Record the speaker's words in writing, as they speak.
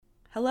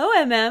Hello,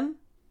 MM.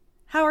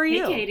 How are Hey,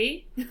 you?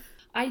 Katie.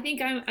 I think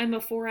I'm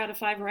a 4 out of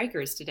 5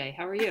 Rikers today.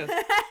 How are you?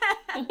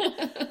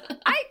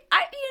 I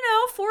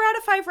 4 out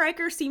of 5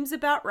 Riker seems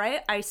about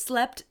right. I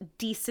slept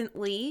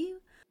decently.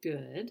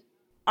 Good.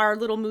 Our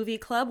little movie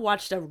club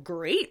watched a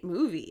great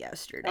movie Oh,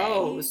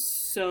 yesterday.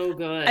 so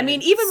I mean,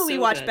 good. even when we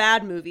So watch good.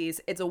 bad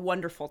movies, it's a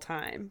wonderful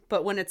time.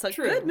 But when it's a good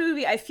True.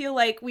 movie, I feel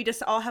like we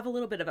just all have a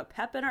little bit of a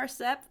pep in our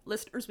step.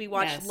 Listeners, we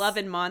watched Love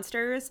Yes. and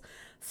Monsters,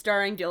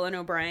 starring Dylan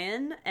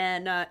O'Brien,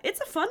 and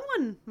it's a fun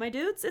one, my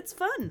dudes. It's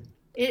fun.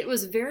 It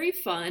was very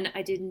fun.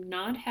 I did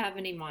not have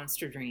any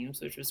monster dreams,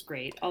 which was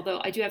great.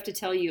 Although I do have to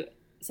tell you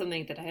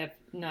something that I have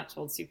not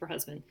told Super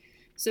Husband.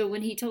 So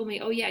when he told me,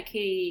 "Oh yeah,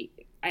 Katie,"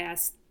 I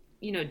asked,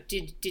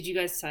 did you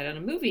guys decide on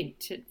a movie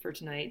for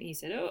tonight? And he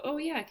said, "Oh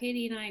yeah,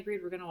 Katie and I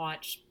agreed we're going to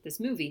watch this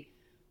movie."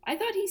 I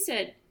thought he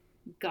said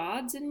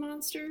Gods and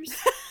Monsters.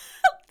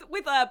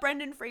 With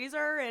Brendan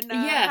Fraser and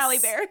Halle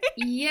Yes. Berry.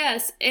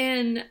 Yes.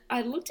 And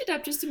I looked it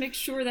up just to make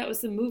sure that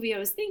was the movie I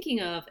was thinking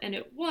of, and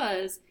it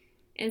was.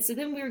 And so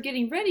then we were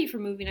getting ready for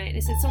movie night, and I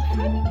said, "So how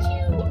did you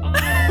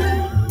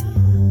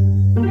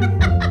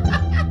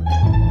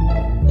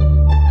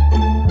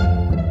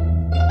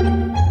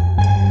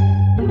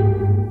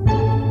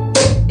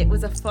It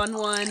was a fun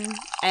one,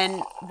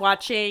 and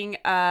watching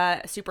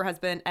Super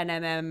Husband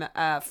and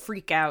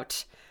freak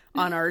out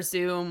on our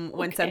Zoom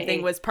when something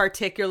Okay. was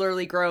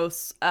particularly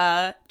gross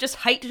just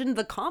heightened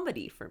the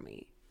comedy for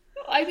me.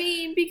 I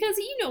mean, because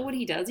you know what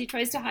he does. He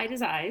tries to hide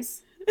his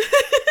eyes.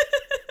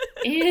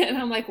 And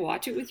I'm like,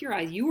 watch it with your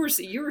eyes. You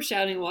were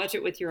shouting, watch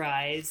it with your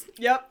eyes.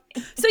 Yep.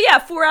 So yeah,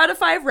 4 out of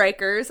 5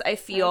 Rikers, I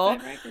feel.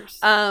 5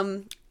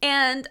 Rikers.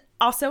 And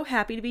also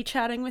happy to be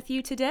chatting with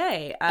you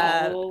today.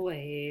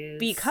 Always.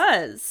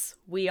 Because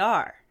we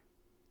are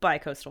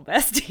bi-coastal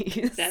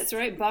besties. That's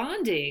right,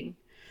 bonding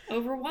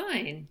over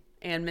wine.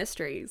 And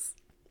mysteries.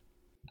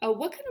 Oh,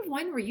 what kind of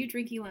wine were you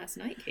drinking last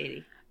night,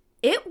 Katie?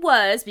 It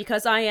was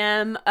because I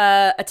am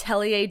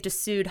Atelier de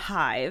Sud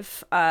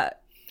Hive.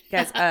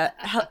 Guys,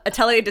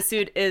 Atelier de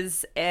Sud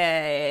is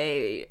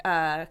a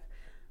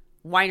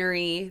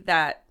winery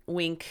that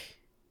Wink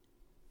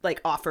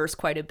offers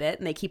quite a bit,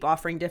 and they keep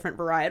offering different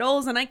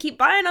varietals, and I keep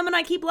buying them and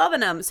I keep loving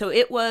them. So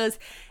it was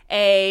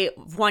a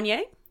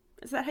Viognier.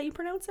 Is that how you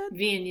pronounce it?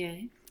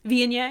 Viognier.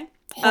 Viognier.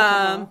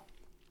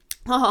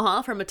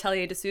 From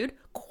Atelier de Sud.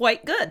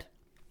 Quite good.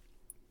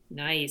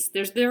 Nice.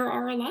 There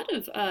are a lot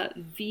of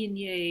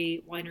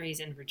Viognier wineries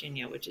in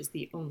Virginia, which is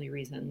the only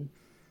reason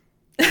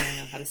I don't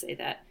know how to say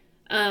that.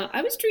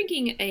 I was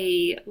drinking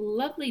a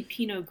lovely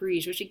Pinot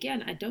Grigio, which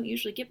again I don't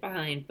usually get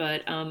behind,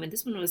 but and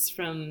this one was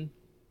from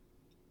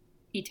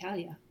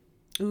Italia.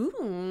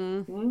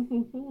 Ooh.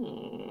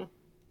 Mm-hmm.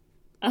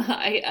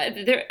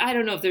 I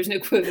don't know if there's an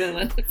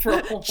equivalent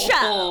for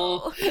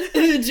Ciao.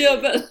 If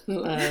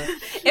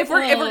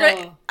we're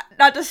gonna,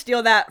 not to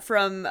steal that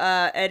from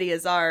Eddie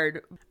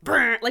Izzard,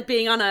 like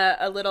being on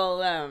a little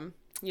Vespa.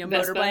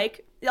 motorbike,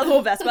 a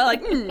little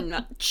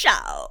Vespa,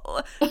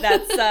 ciao.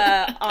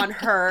 That's on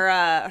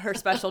her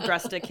special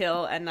Dress to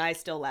Kill, and I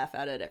still laugh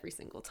at it every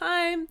single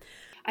time.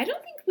 I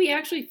don't think we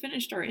actually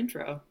finished our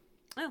intro.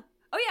 Oh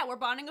yeah, we're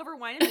bonding over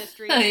wine and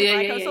mysteries.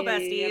 Yeah, Coastal yeah,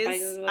 Besties.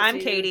 Bi-Coastal I'm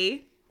Besties.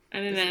 Katie.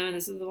 I'm a man, and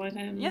this is the One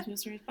Time Yeah.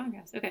 Mysteries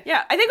podcast. Okay.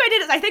 Yeah, I think I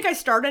did. I think I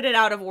started it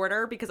out of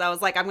order because I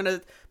was like, I'm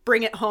gonna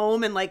bring it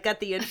home and get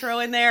the intro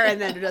in there,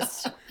 and then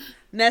just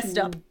messed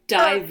up.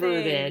 Diverted.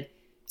 everything.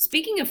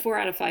 Speaking of 4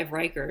 out of 5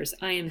 Rikers,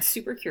 I am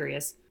super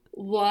curious.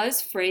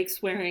 Was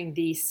Frakes wearing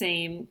the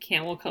same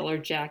camel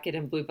colored jacket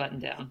and blue button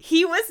down?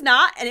 He was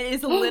not, and it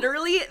is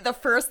literally the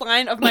first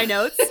line of my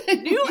notes.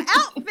 New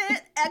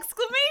outfit!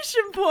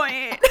 Exclamation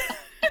point!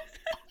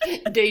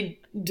 They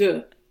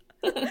duh.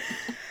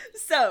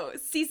 So,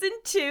 season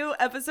 2,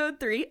 episode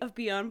 3 of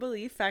Beyond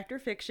Belief, Fact or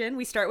Fiction.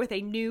 We start with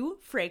a new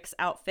Frakes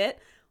outfit,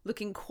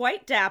 looking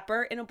quite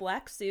dapper in a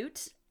black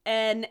suit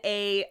and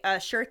a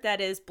shirt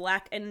that is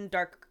black and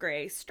dark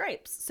gray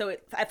stripes. So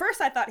at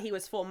first I thought he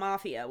was full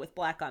mafia with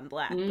black on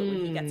black, but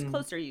when he gets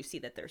closer, you see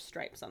that there's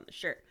stripes on the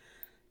shirt.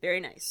 Very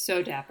nice.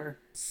 So dapper.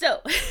 So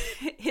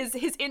his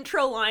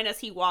intro line as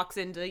he walks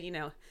into,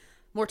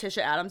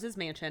 Morticia Adams'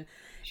 mansion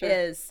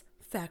is,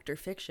 fact or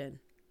fiction?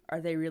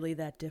 Are they really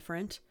that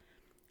different?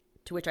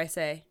 To which I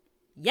say,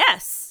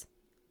 yes.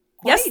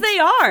 Yes, Quite, they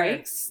are.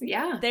 Frakes.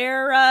 Yeah.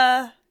 They're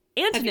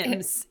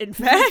antonyms, in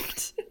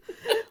fact.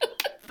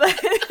 But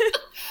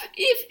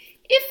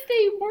If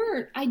they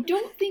weren't, I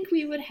don't think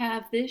we would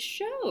have this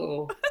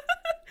show.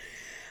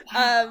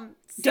 Wow.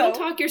 Don't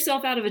talk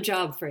yourself out of a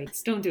job,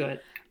 Frakes. Don't do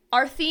it.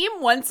 Our theme,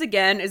 once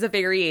again, is a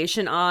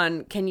variation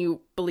on Can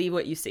You Believe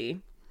What You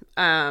See?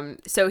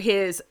 So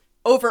his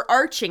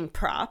overarching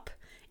prop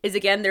is,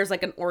 again, there's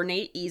an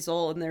ornate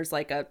easel and there's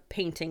a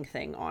painting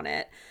thing on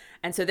it.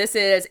 And so this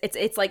is,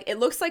 it's like, it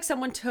looks like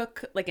someone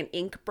took an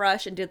ink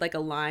brush and did a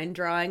line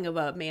drawing of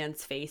a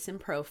man's face in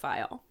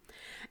profile.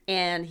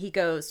 And he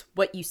goes,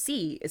 what you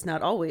see is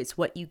not always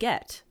what you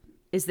get.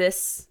 Is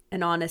this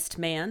an honest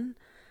man?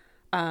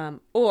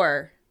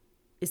 Or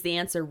is the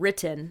answer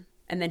written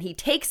And then he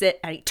takes it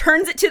and he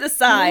turns it to the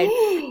side.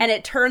 And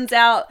it turns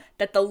out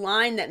that the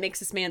line that makes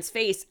this man's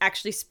face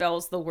actually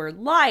spells the word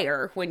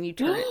liar when you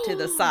turn it to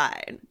the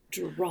side.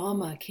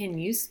 Drama. Can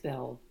you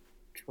spell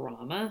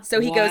drama?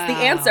 So he goes, the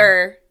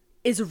answer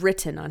is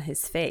written on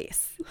his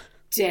face.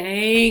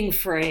 Dang,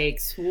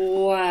 Frakes.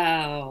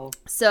 Wow.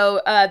 So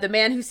the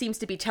man who seems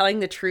to be telling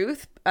the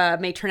truth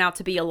may turn out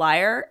to be a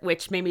liar,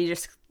 which made me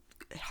just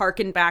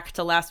harken back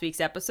to last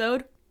week's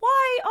episode.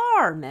 Why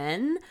are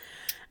men?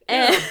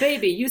 And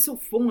baby, you so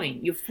fine.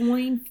 You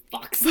fine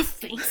fucks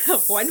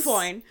face.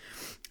 Fine.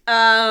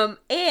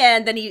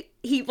 And then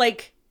he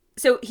like,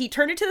 so he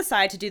turned it to the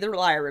side to do the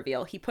liar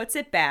reveal. He puts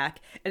it back.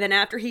 And then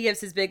after he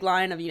gives his big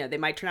line of, you know, they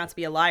might turn out to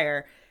be a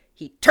liar,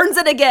 he turns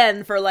it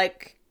again for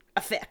like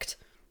effect.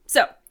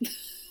 So,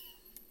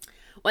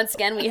 once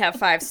again, we have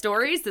 5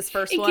 stories. This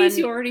first one... In case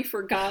you already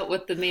forgot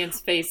what the man's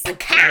face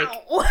looked like,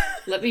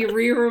 let me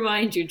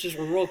remind you just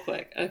real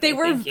quick. Okay, they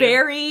were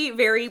very,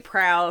 very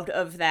proud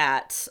of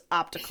that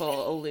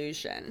optical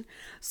illusion.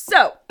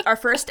 So, our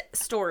first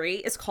story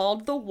is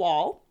called The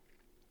Wall.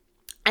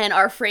 And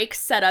our Frakes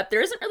setup,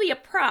 there isn't really a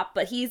prop,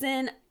 but he's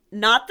in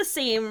not the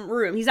same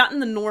room. He's not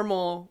in the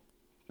normal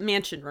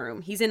mansion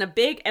room. He's in a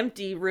big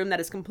empty room that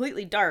is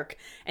completely dark,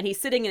 and he's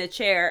sitting in a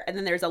chair, and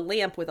then there's a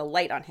lamp with a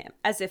light on him,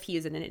 as if he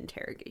is in an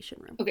interrogation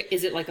room. Okay,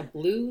 is it like a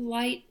blue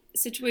light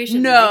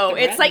situation? No,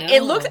 it's like,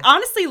 no. It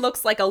honestly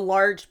looks like a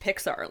large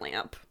Pixar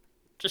lamp,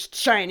 just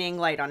shining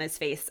light on his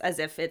face, as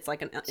if it's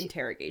like an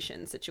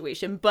interrogation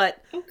situation.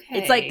 But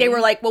It's like, they were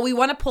like, well, we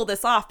want to pull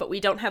this off, but we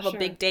don't have a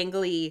big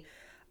dangly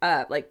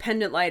like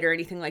pendant light or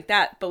anything like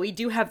that, but we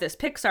do have this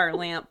Pixar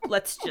lamp.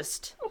 Let's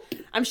just,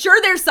 I'm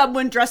sure there's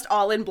someone dressed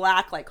all in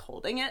black, like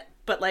holding it,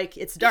 but like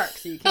it's dark,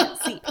 so you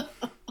can't see.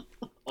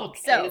 Okay,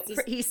 so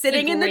he's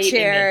sitting in the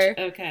chair.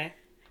 Image. Okay.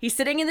 He's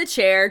sitting in the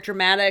chair,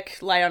 dramatic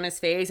light on his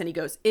face, and he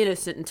goes,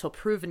 innocent until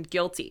proven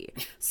guilty.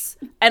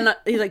 And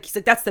he's like,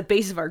 that's the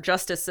base of our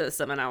justice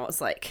system. And I was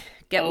like,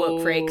 get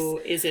woke,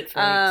 Frakes. Is it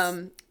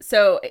Frakes?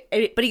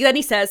 But then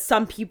he says,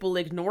 some people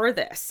ignore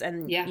this,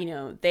 and you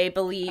know, they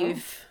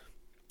believe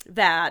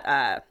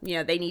that you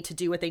know, they need to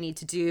do what they need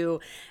to do.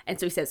 And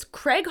so he says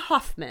Craig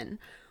Hoffman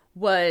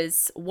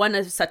was one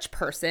of such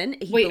person.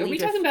 Wait, are we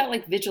talking about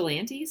like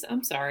vigilantes?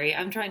 I'm sorry,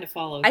 I'm trying to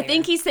follow here. I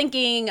think he's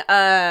thinking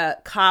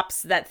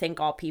cops that think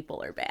all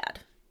people are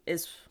bad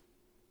is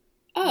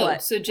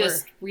so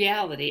just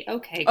reality.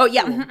 Okay, cool.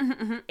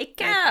 Yeah. It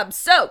cabs.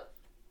 So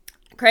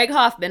Craig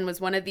Hoffman was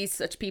one of these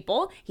such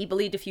people. He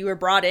believed if you were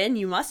brought in,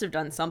 you must have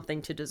done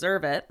something to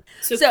deserve it.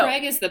 So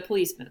Craig is the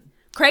policeman.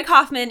 Craig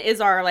Hoffman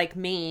is our like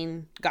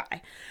main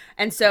guy.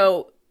 And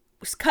so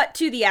cut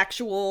to the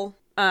actual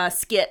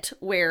skit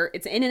where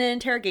it's in an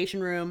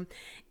interrogation room,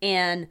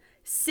 and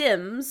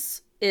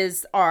Sims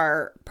is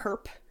our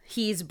perp.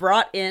 He's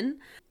brought in,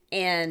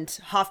 and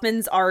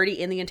Hoffman's already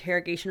in the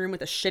interrogation room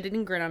with a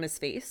shit-eating grin on his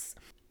face.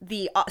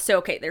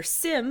 There's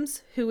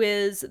Sims, who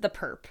is the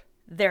perp.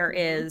 There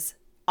is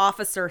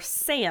Officer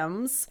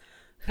Sams,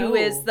 who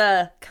is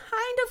the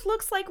kind of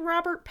looks like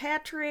Robert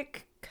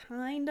Patrick,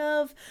 kind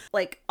of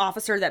like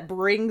officer that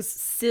brings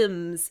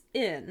Sims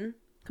in.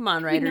 Come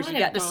on, writers, you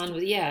got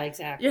to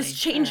exactly. Just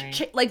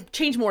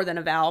change more than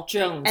a vowel.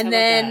 Jones, and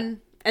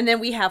then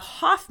we have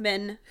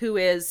Hoffman, who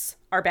is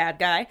our bad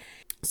guy.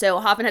 So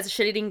Hoffman has a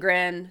shit-eating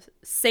grin.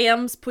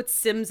 Sams puts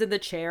Sims in the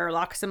chair,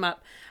 locks him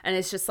up, and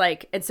it's just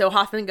like, and so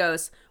Hoffman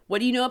goes, "What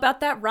do you know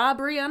about that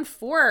robbery on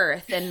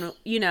 4th?" And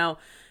you know,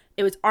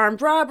 it was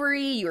armed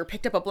robbery. You were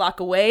picked up a block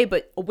away,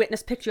 but a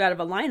witness picked you out of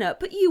a lineup.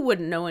 But you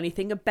wouldn't know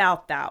anything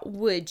about that,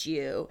 would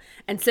you?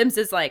 And Sims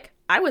is like,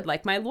 "I would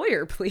like my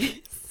lawyer,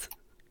 please."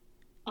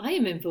 I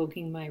am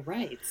invoking my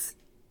rights.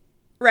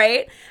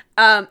 Right?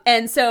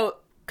 And so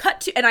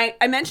cut to, and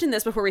I mentioned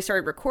this before we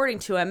started recording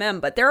 2MM,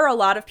 but there are a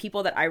lot of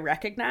people that I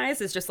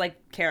recognize as just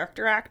like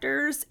character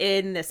actors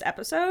in this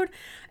episode.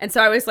 And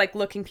so I was like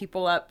looking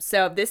people up.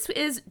 So this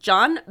is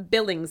John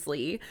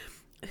Billingsley,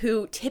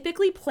 who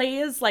typically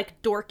plays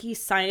like dorky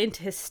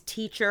scientist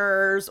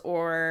teachers,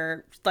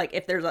 or like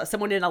if there's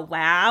someone in a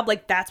lab,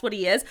 like that's what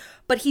he is.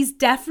 But he's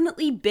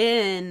definitely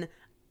been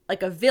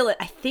like a villain.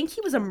 I think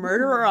he was a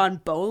murderer on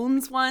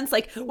Bones once.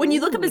 Like when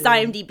you look up his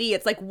IMDb,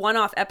 it's like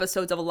one-off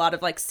episodes of a lot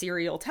of like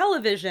serial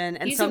television.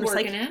 And he's so I'm a just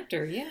working like,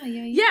 actor.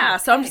 Yeah.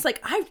 So I'm just like,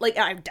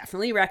 I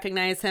definitely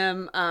recognize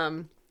him.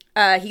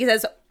 He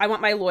says, "I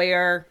want my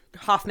lawyer."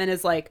 Hoffman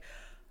is like,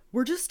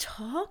 "We're just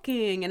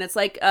talking," and it's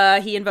like,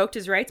 he invoked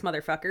his rights,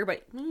 motherfucker.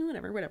 But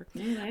whatever.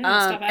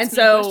 And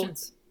so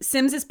questions.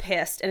 Sims is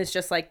pissed, and it's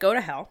just like, go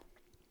to hell.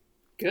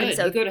 Good.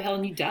 So, you go to hell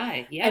and you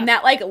die. Yeah. And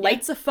that like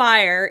lights a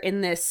fire in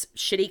this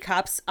shitty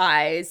cop's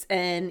eyes,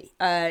 and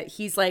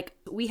he's like,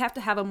 "We have to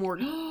have a more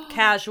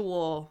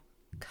casual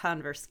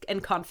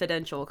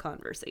confidential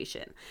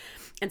conversation.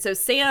 And so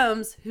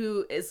Sam's,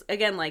 who is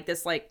again like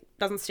this, like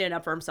doesn't stand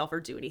up for himself or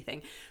do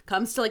anything,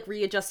 comes to like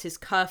readjust his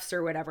cuffs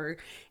or whatever,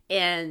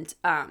 and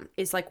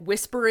is like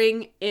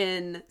whispering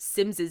in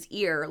Sims's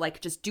ear, like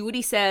just do what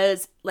he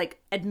says,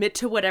 like admit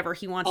to whatever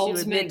he wants you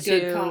to admit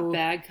good to. cop,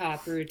 bad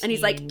cop routine. And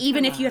he's like,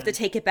 even if you have to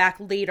take it back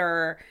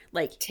later,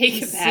 like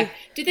take it back.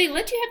 Do they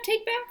let you have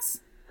take backs?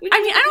 I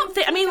mean, I don't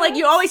think. I mean, like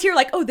you always hear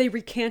like, oh, they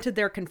recanted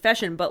their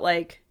confession, but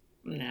like.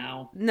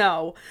 No.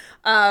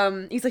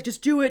 He's like,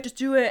 just do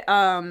it.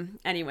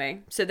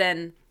 Anyway, so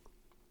then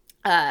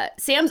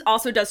Sam's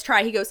also does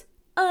try. He goes,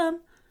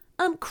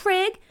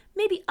 Craig,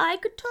 maybe I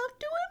could talk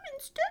to him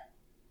instead.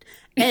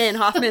 And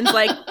Hoffman's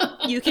like,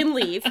 you can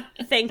leave.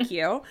 Thank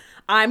you.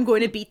 I'm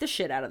going to beat the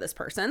shit out of this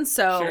person.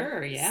 So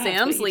sure, yeah,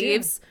 Sam's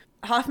leaves.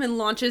 Hoffman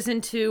launches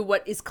into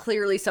what is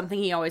clearly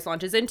something he always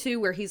launches into,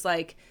 where he's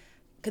like,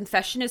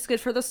 confession is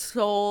good for the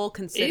soul.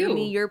 Consider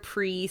me your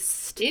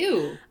priest.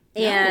 Ew.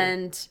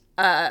 And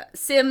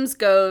Sims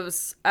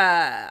goes,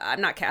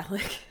 I'm not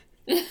Catholic.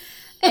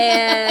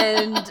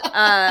 And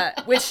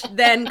which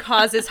then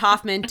causes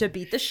Hoffman to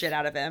beat the shit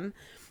out of him.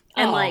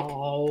 And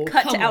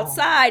cut to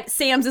outside.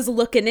 Sam's is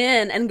looking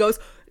in and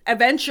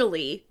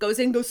eventually goes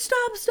in and goes,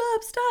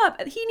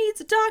 stop. He needs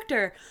a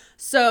doctor.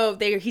 So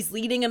he's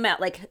leading him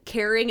out, like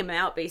carrying him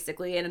out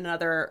basically. And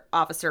another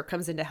officer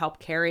comes in to help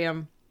carry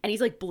him. And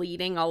he's like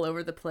bleeding all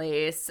over the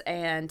place.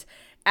 And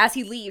as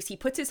he leaves, he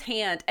puts his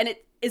hand, and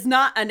it is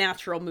not a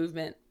natural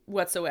movement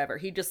whatsoever.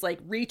 He just like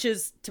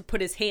reaches to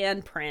put his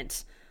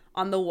handprint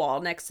on the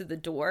wall next to the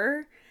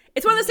door.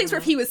 It's one of those things where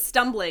if he was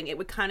stumbling, it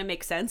would kind of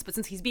make sense. But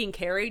since he's being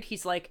carried,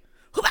 he's like,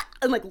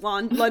 and like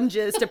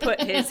lunges to put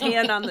his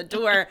hand on the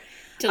door.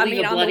 On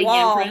the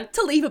wall, handprint?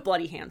 To leave a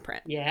bloody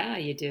handprint. Yeah,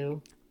 you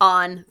do.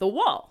 On the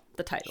wall,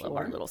 the title of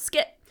our little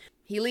skit.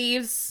 He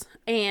leaves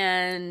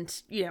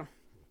and,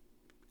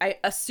 I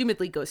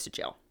assumedly goes to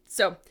jail.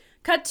 So,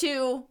 cut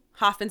to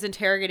Hoffman's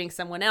interrogating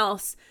someone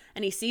else,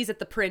 and he sees that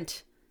the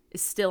print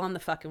is still on the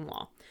fucking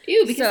wall.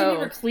 Ew, because they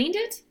never cleaned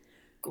it?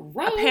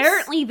 Gross.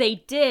 Apparently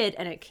they did,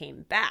 and it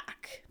came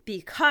back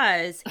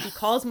because he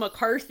calls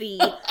McCarthy,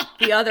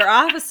 the other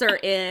officer,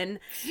 in,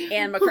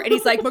 and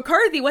he's like,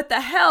 McCarthy, what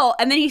the hell?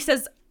 And then he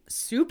says,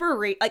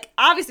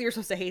 obviously you're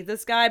supposed to hate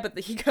this guy, but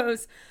he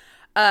goes,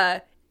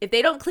 if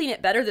they don't clean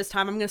it better this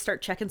time, I'm going to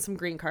start checking some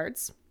green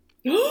cards.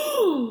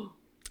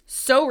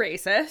 So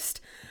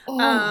racist.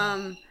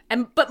 Oh.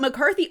 But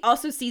McCarthy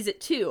also sees it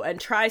too and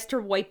tries to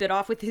wipe it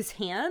off with his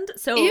hand.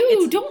 So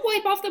don't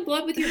wipe off the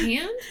blood with your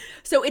hand.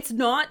 So it's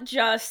not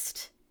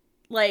just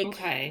like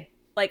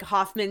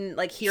Hoffman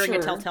like hearing a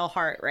telltale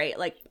heart, right?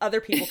 Like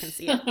other people can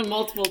see it.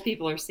 Multiple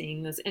people are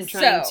seeing this and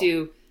trying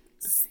to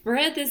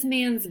spread this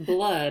man's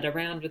blood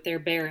around with their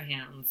bare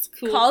hands.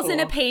 Calls in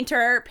a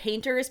painter.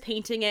 Painter is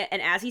painting it,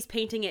 and as he's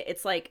painting it,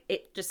 it's like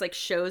it just like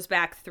shows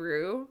back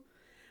through.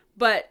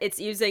 But it's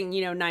using,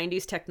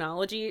 90s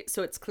technology,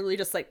 so it's clearly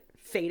just like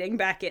fading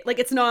back it. Like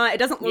it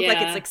doesn't look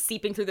like it's like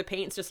seeping through the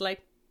paint. It's just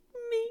like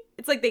me.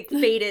 It's like they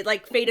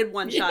faded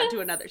one shot to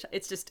another shot.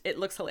 It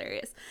looks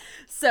hilarious.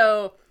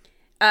 So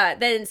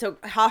so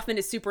Hoffman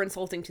is super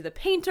insulting to the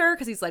painter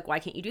because he's like, why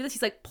can't you do this?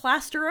 He's like,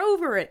 plaster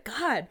over it.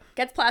 God.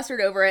 Gets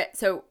plastered over it.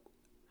 So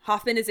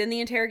Hoffman is in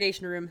the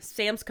interrogation room.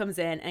 Sam's comes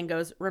in and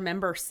goes,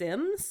 remember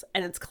Sims?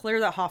 And it's clear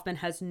that Hoffman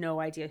has no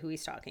idea who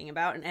he's talking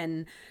about.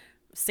 And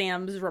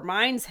Sam's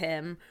reminds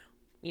him,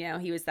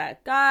 he was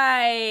that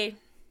guy.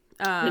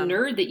 The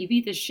nerd that you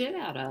beat the shit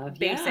out of.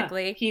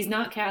 Basically. Yeah. He's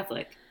not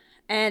Catholic.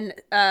 And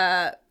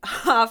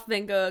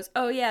Hoffman goes,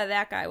 oh yeah,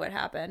 that guy, what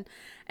happened?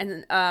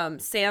 And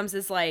Sam's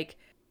is like,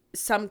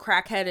 some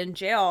crackhead in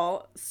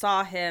jail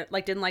saw him,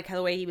 like didn't like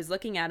the way he was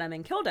looking at him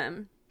and killed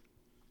him.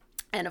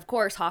 And of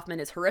course, Hoffman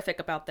is horrific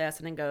about this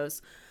and then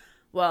goes,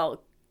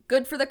 well,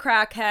 good for the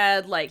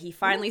crackhead. Like, he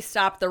finally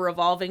stopped the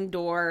revolving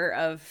door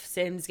of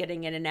Sims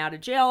getting in and out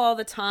of jail all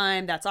the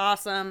time. That's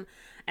awesome.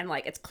 And,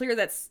 like, it's clear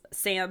that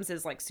Sam's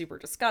is, like, super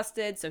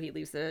disgusted. So he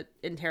leaves the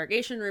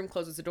interrogation room,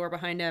 closes the door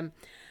behind him.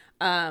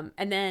 And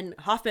then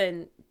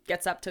Hoffman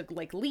gets up to,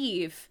 like,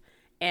 leave.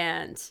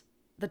 And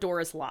the door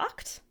is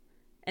locked.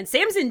 And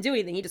Sam's didn't do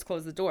anything. He just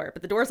closed the door.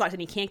 But the door's locked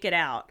and he can't get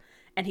out.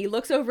 And he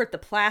looks over at the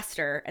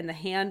plaster and the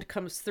hand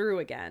comes through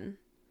again.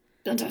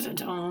 Dun, dun, dun,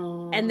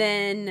 dun. And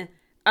then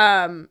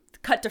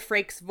cut to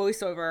Frake's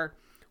voiceover.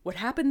 What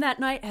happened that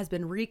night has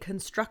been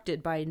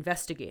reconstructed by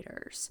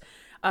investigators.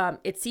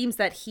 It seems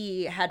that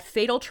he had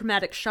fatal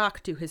traumatic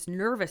shock to his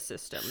nervous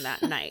system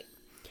that night.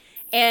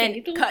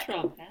 And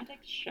traumatic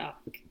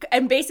shock.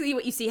 And basically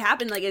what you see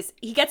happen is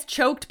he gets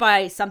choked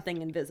by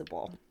something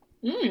invisible.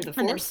 The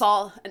Force.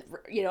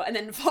 And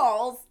then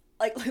falls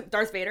like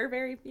Darth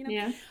Vader,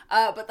 Yeah.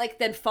 But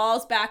then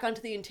falls back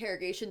onto the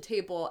interrogation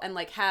table and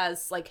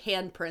has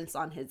handprints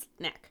on his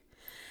neck.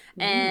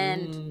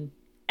 And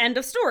end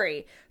of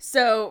story.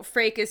 So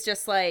Frake is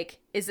just like,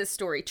 is this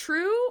story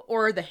true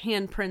or the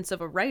handprints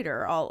of a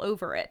writer all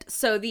over it?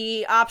 So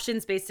the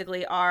options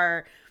basically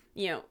are,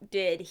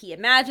 did he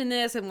imagine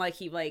this and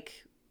he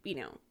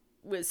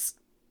was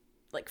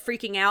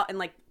freaking out and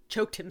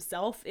choked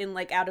himself in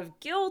like out of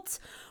guilt,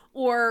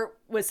 or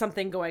was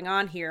something going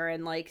on here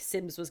and like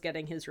Sims was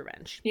getting his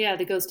revenge. Yeah,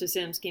 the ghost of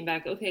Sims came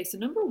back. Okay, so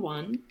number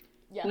one,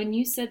 when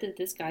you said that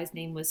this guy's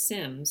name was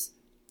Sims,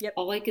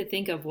 all I could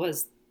think of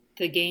was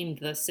the game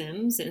The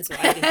Sims, and so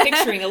I've been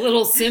picturing a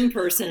little Sim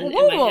person in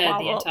my head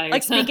the entire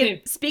like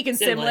time. Speaking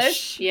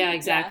Simlish. Yeah,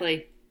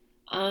 exactly.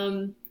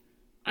 I'm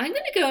gonna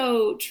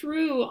go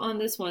true on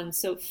this one.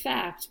 So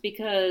fact,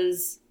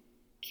 because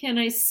can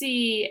I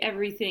see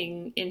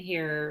everything in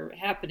here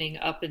happening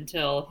up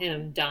until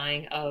him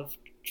dying of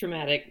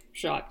traumatic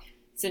shock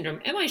syndrome?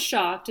 Am I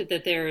shocked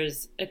that there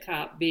is a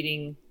cop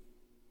beating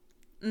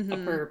a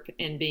perp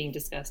and being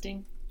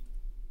disgusting?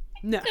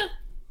 No.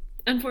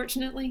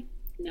 Unfortunately,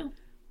 no.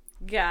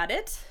 Got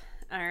it.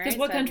 All right. Because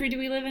what country do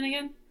we live in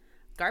again?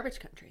 Garbage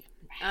country.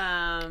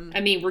 I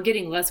mean, we're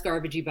getting less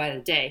garbagey by the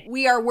day.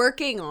 We are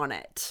working on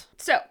it.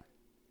 So,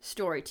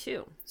 story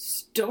 2.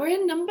 Story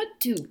number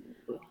 2.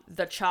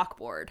 The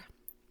chalkboard.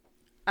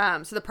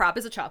 So the prop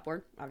is a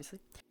chalkboard, obviously.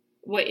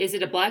 Wait, is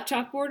it a black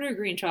chalkboard or a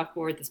green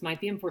chalkboard? This might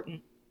be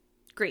important.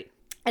 Green.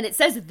 And it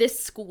says this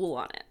school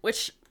on it,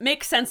 which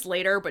makes sense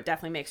later, but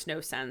definitely makes no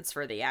sense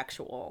for the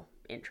actual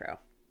intro.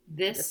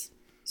 This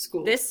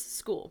school. This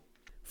school.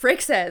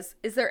 Frick says,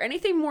 is there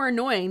anything more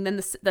annoying than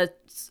the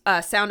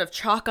sound of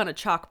chalk on a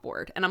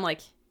chalkboard? And I'm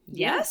like,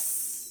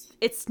 yes.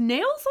 It's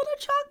nails on a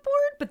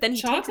chalkboard? But then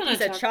he takes a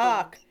piece of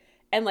chalk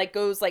and like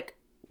goes like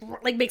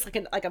makes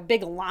like a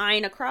big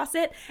line across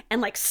it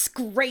and like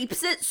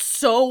scrapes it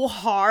so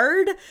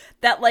hard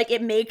that like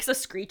it makes a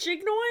screeching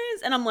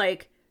noise. And I'm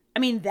like, I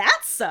mean,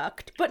 that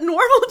sucked, but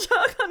normal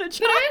chalk on a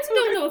chalkboard. But I also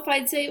don't know if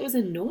I'd say it was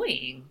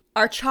annoying.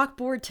 Our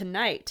chalkboard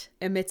tonight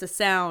emits a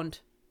sound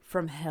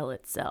from hell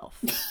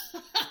itself.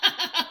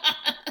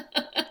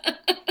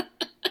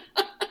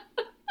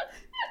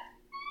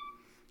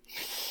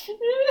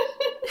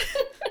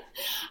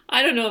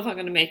 I don't know if I'm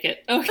going to make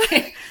it.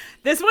 Okay.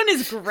 This one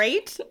is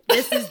great.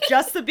 This is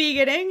just the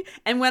beginning.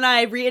 And when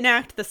I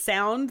reenact the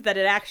sound that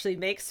it actually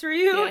makes for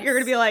you, you're going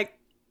to be like,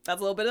 that's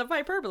a little bit of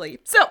hyperbole.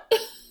 So,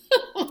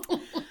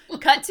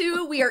 cut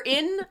to, we are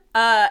in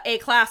a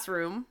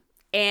classroom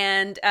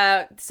and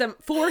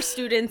 4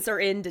 students are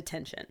in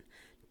detention.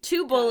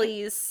 2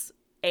 bullies,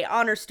 a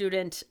honor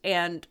student,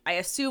 and I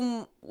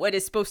assume what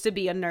is supposed to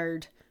be a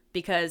nerd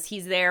because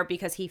he's there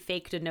because he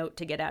faked a note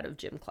to get out of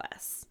gym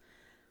class.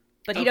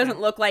 But he doesn't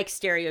look like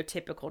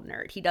stereotypical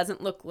nerd. He doesn't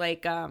look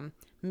like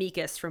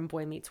Mikas from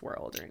Boy Meets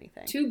World or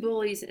anything. 2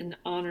 bullies, an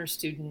honor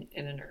student,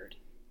 and a nerd.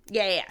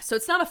 Yeah. So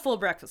it's not a full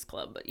Breakfast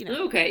Club, but you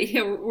know. Okay,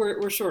 yeah,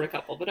 we're short a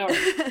couple, but all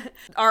right.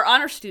 Our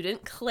honor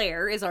student,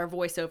 Claire, is our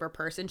voiceover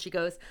person. She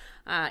goes,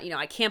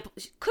 I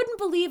couldn't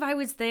believe I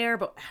was there,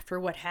 but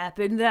after what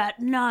happened that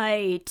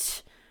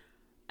night.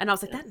 And I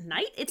was like, that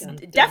night? It's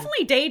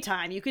definitely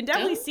daytime. You can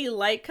definitely see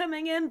light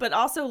coming in, but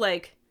also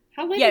like.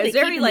 How late are they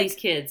keeping these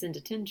kids in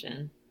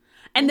detention?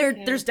 And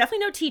there's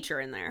definitely no teacher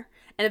in there.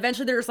 And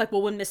eventually there's like,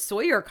 well, when Miss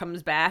Sawyer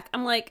comes back,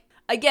 I'm like,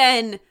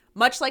 again,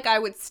 much like I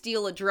would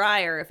steal a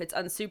dryer if it's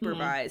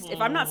unsupervised. If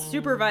I'm not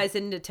supervised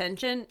in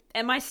detention,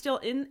 am I still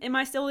in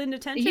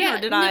detention or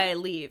did I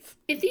leave?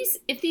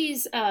 If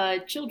these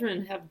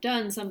children have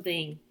done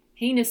something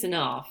heinous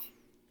enough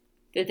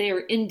that they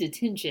are in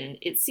detention,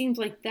 it seems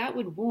like that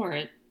would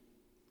warrant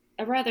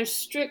a rather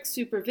strict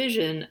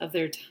supervision of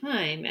their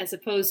time as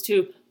opposed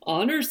to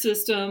honor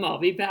system, I'll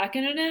be back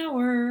in an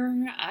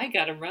hour. I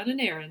gotta run an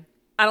errand.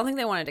 I don't think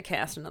they wanted to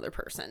cast another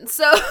person,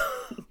 so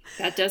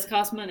that does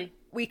cost money.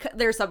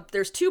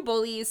 There's 2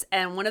 bullies,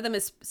 and one of them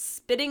is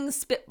spitting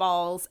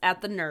spitballs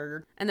at the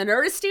nerd, and the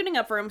nerd is standing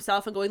up for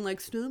himself and going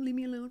like, "Stop, leave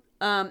me alone."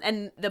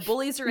 And the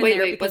bullies are in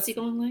there. Wait, what's he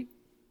going like?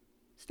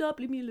 Stop,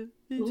 leave me alone.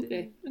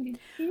 Okay.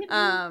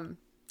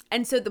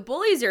 And so the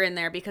bullies are in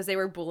there because they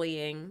were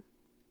bullying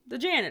the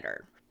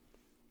janitor.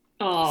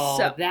 Oh,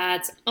 so,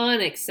 that's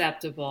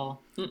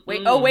unacceptable.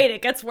 Wait,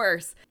 it gets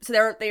worse. So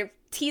they're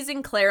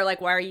teasing Claire,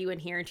 like, why are you in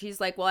here? And she's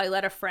like, well, I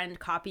let a friend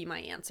copy my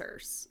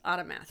answers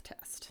on a math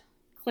test.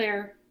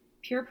 Claire,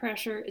 peer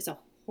pressure is a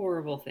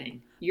horrible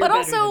thing. You're but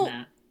better also, than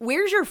that.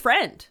 Where's your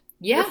friend?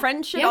 Yeah. Your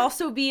friend should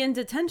also be in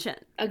detention.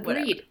 Agreed.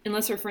 Whatever.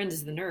 Unless her friend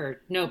is the nerd.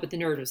 No, but the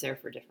nerd was there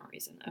for a different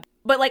reason, though.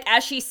 But, like,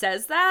 as she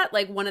says that,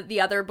 like, one of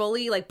the other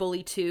bully, like,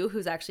 bully 2,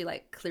 who's actually,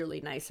 like, clearly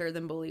nicer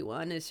than bully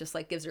 1, is just,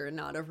 like, gives her a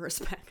nod of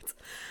respect.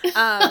 So,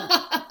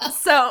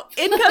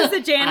 in comes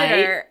the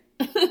janitor.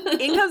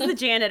 In comes the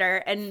janitor,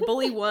 and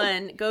bully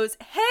 1 goes,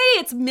 hey,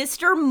 it's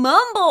Mr.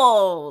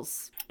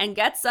 Mumbles! And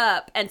gets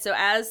up. And so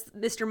as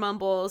Mr.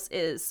 Mumbles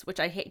is, which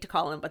I hate to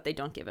call him, but they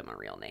don't give him a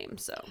real name,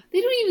 so. They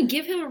don't even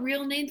give him a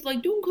real name. They're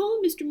like, don't call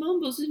him Mr.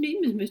 Mumbles. His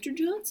name is Mr.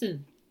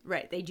 Johnson.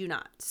 Right, they do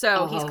not.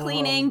 So he's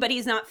cleaning, but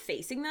he's not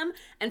facing them.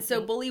 And so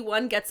bully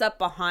 1 gets up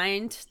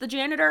behind the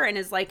janitor and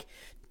is like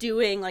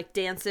doing like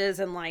dances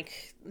and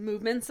like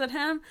movements at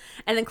him.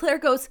 And then Claire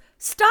goes,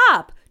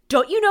 stop!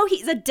 Don't you know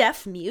he's a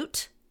deaf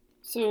mute?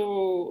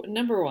 So,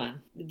 number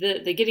 1,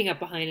 the getting up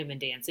behind him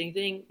and dancing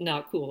thing,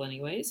 not cool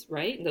anyways,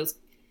 right? And those,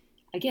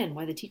 again,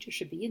 why the teacher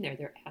should be in there.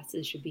 Their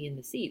asses should be in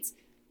the seats.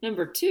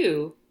 Number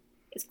 2,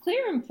 Is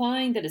Claire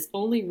implying that it's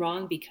only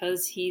wrong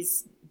because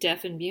he's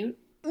deaf and mute?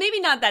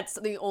 Maybe not that's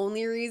the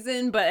only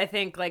reason, but I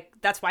think, like,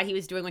 that's why he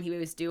was doing what he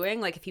was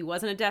doing. Like, if he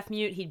wasn't a deaf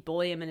mute, he'd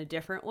bully him in a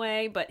different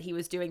way, but he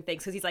was doing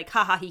things because he's like,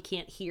 haha, he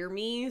can't hear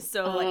me,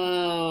 so, like...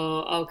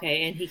 Oh,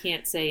 okay, and he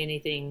can't say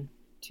anything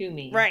to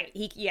me. Right,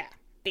 yeah,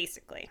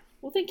 basically.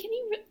 Well, then can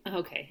you...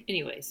 Okay,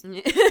 anyways.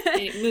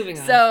 Moving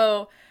on.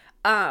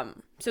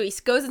 So he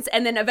goes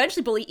and then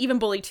eventually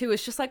Bully 2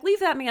 is just like, leave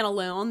that man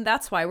alone.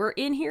 That's why we're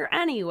in here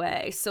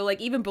anyway. So, like,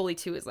 even Bully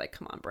 2 is like,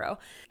 come on, bro.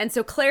 And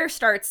so Claire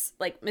starts,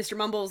 like, Mr.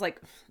 Mumbles, like,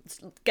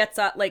 gets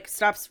up, like,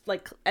 stops,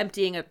 like,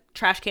 emptying a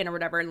trash can or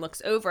whatever and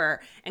looks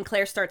over. And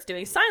Claire starts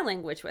doing sign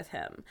language with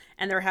him.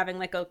 And they're having,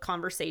 like, a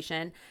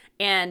conversation.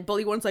 And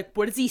Bully 1's like,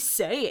 what is he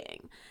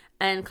saying?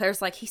 And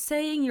Claire's like, he's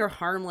saying you're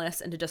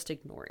harmless and to just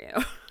ignore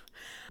you.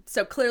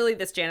 So clearly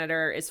this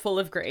janitor is full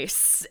of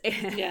grace.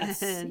 And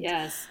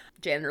yes.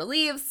 Janitor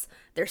leaves.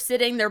 They're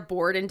sitting. They're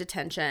bored in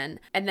detention.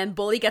 And then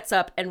Bully gets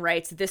up and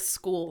writes, "This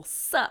school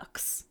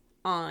sucks"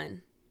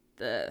 on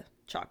the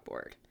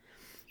chalkboard.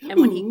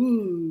 And when he...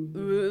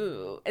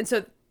 Ooh. And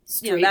so...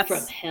 Straight that's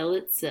from hell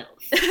itself.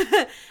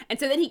 And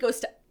so then he goes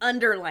to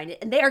underline it.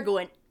 And they are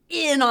going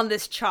in on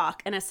this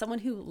chalk. And as someone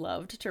who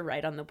loved to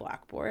write on the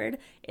blackboard,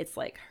 it's,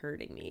 like,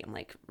 hurting me. I'm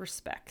like,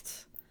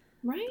 respect.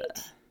 Right.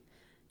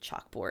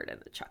 Chalkboard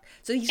and the chalk.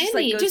 So he's just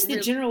like just the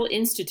general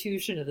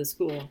institution of the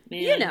school,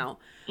 man. You know.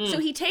 So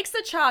he takes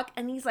the chalk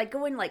and he's like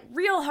going like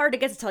real hard to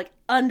get to like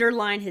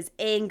underline his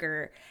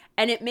anger,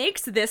 and it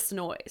makes this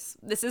noise.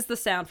 This is the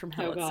sound from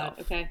hell itself.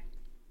 Okay.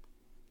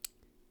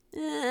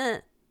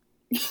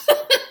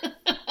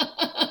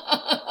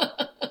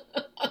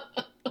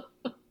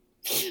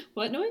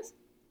 What noise?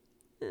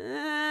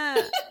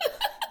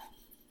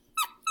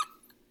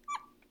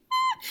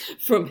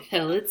 From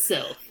hell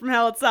itself. From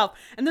hell itself.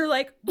 And they're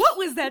like, what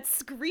was that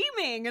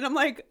screaming? And I'm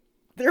like,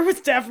 there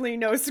was definitely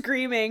no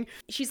screaming.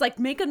 She's like,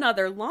 make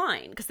another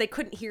line, because they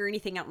couldn't hear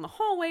anything out in the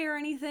hallway or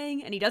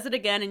anything. And he does it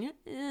again.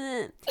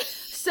 And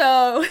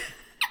so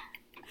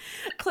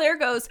Claire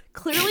goes,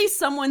 clearly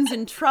someone's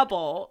in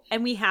trouble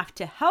and we have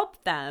to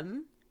help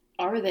them.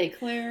 Are they,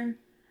 Claire?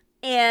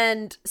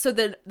 And so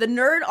the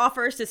nerd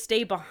offers to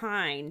stay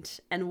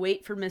behind and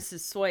wait for Mrs.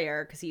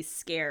 Sawyer because he's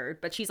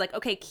scared. But she's like,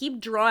 okay, keep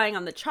drawing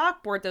on the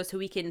chalkboard, though, so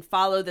we can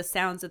follow the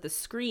sounds of the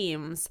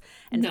screams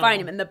and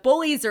find him. And the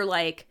bullies are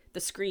like, the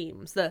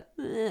screams, So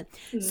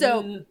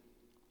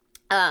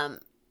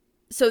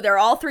they're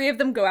all three of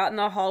them go out in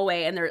the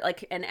hallway, and they're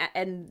like, and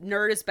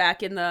Nerd is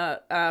back in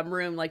the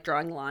room, like,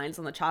 drawing lines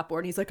on the chalkboard.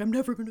 And he's like, I'm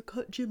never going to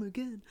cut Jim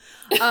again.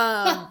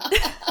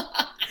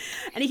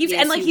 And he keeps,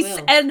 yes, and like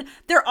and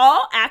they're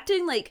all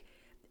acting like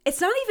it's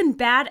not even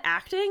bad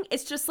acting.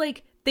 It's just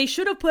like they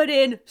should have put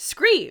in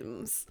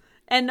screams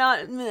and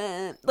not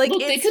like. Look,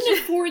 they couldn't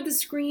afford the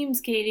screams,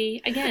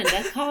 Katie. Again,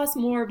 that costs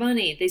more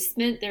money. They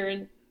spent their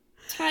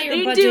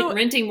entire budget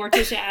renting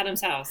Morticia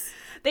Adams' house.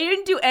 They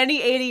didn't do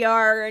any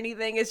ADR or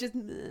anything. It's just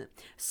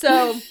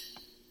so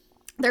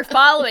they're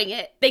following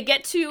it. They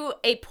get to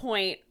a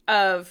point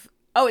of,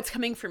 oh, it's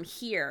coming from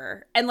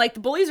here. And, like, the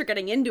bullies are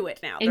getting into it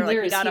now. They're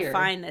like, we gotta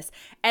find this.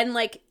 And,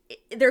 like,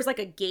 there's, like,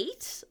 a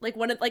gate. Like,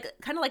 one of, like,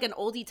 kind of like an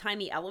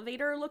oldie-timey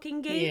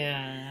elevator-looking gate.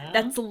 Yeah.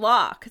 That's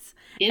locked.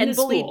 In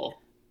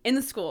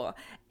the school.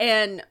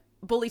 And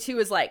Bully 2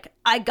 is like,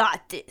 I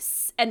got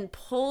this. And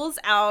pulls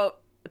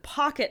out a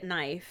pocket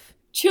knife.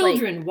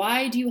 Children, like,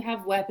 why do you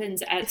have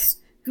weapons at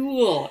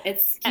school?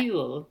 At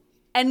school.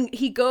 And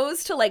he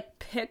goes to, like,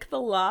 pick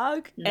the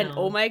log, and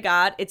oh my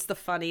god, it's the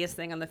funniest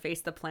thing on the face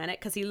of the planet,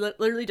 because he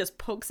literally just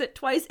pokes it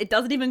twice. It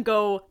doesn't even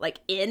go, like,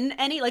 in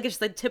any, like, it's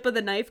just the tip of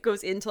the knife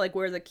goes into, like,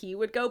 where the key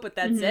would go, but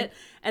that's it.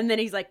 And then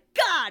he's like,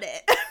 got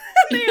it!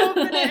 And they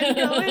open it and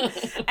go in.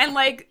 And,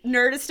 like,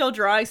 Nerd is still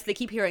drawing, so they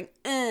keep hearing,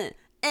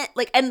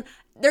 like, and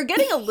they're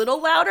getting a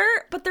little louder,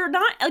 but they're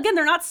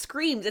not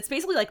screams. It's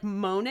basically, like,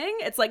 moaning.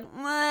 It's like,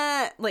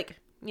 like...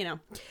 You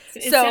know,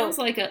 it sounds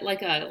like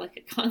a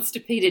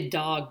constipated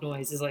dog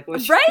noise is like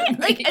what right.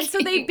 Like, and so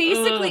they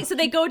basically so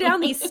they go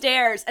down these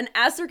stairs, and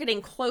as they're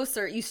getting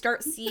closer, you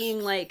start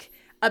seeing like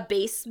a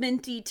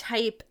basement-y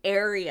type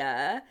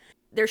area.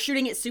 They're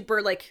shooting it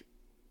super like,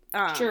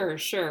 sure.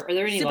 Are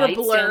there any super lights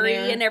blurry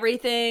down there? And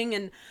everything,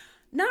 and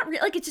not really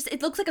like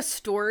it looks like a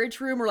storage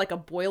room or like a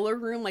boiler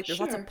room. Like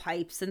there's lots of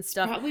pipes and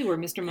stuff. Probably where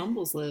Mr.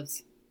 Mumbles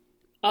lives.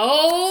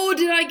 Oh,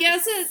 did I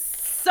guess it?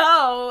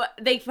 So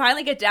they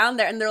finally get down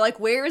there and they're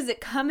like, where is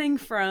it coming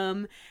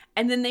from?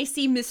 And then they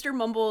see Mr.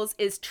 Mumbles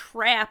is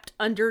trapped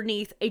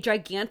underneath a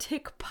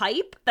gigantic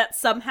pipe that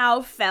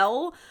somehow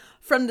fell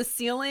from the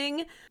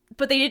ceiling.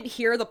 But they didn't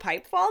hear the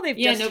pipe fall. They've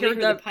just heard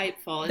the pipe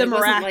fall. The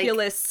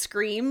miraculous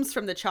screams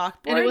from the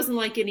chalkboard. And it wasn't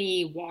like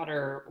any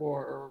water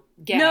or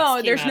gas.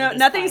 No, there's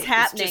nothing's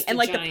happening. And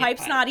like the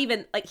pipe's not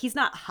even like he's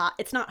not hot.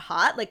 It's not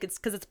hot. Like it's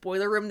because it's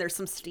boiler room. There's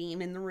some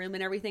steam in the room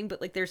and everything.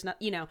 But like there's not,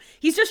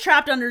 he's just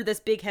trapped under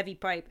this big heavy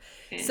pipe.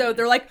 Okay. So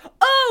they're like,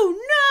 oh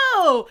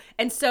no!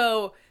 And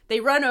so they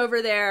run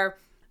over there.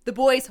 The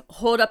boys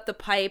hold up the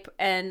pipe,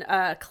 and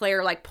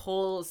Claire like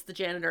pulls the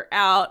janitor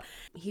out.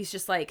 He's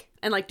just like,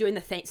 and like doing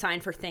the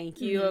sign for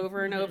thank you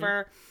over and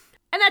over.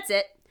 And that's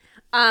it.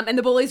 And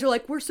the bullies are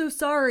like, we're so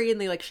sorry. And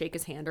they like shake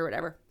his hand or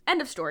whatever.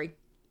 End of story.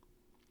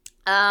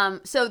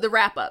 So the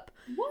wrap up.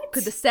 What?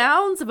 Could the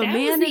sounds of a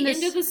man in the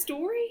end of the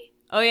story?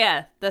 Oh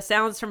yeah, the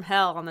sounds from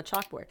hell on the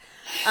chalkboard.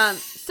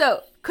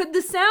 So could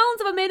the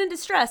sounds of a man in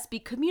distress be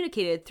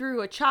communicated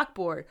through a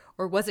chalkboard,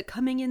 or was it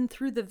coming in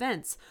through the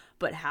vents?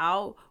 But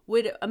how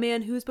would a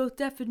man who is both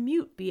deaf and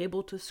mute be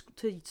able to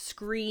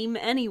scream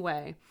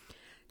anyway?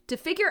 To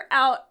figure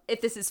out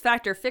if this is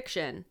fact or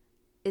fiction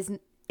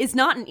is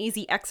not an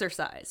easy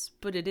exercise,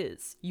 but it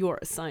is your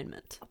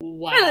assignment.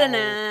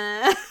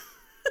 Wow.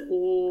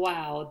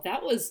 Wow,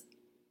 that was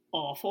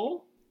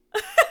awful.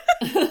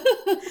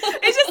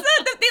 It's just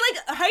that they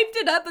like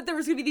hyped it up that there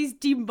was gonna be these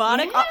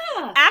demonic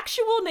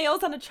actual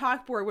nails on a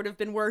chalkboard would have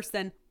been worse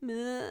than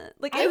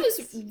like I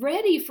was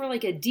ready for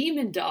like a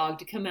demon dog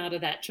to come out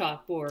of that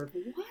chalkboard.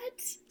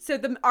 What? So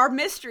our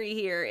mystery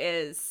here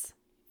is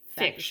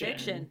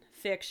Fiction.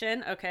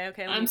 Fiction. Okay.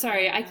 I'm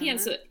sorry, I can't.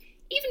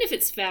 Even if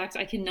it's fact,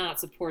 I cannot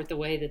support the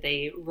way that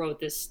they wrote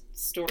this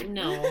story.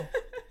 No.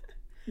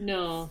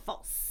 No.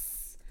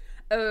 False.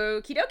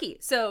 Okie dokie.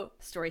 So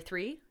story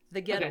 3,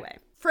 the getaway. Okay.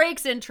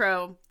 Frakes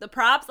intro, the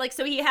props, like,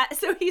 so he's in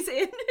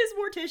his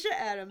Morticia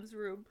Addams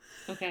room.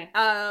 Okay.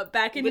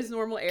 Back in his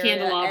normal area.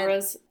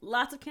 Candelabras.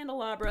 Lots of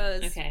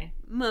candelabras. Okay.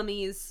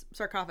 Mummies,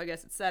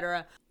 sarcophagus, etc.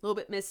 A little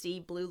bit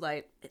misty, blue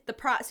light.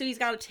 So he's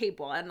got a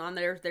table, and on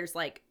there's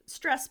like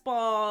stress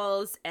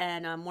balls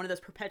and one of those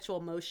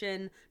perpetual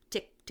motion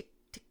tick tick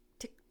tick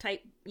tick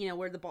type,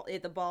 where the ball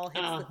hits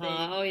the thing.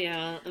 Oh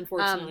yeah,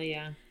 unfortunately,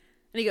 yeah. And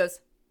he goes,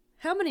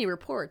 "How many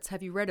reports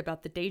have you read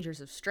about the dangers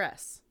of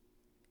stress?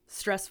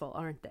 Stressful,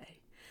 aren't they?"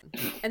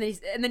 And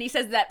then he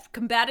says that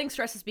combating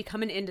stress has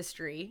become an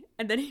industry,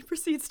 and then he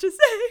proceeds to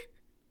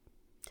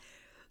say,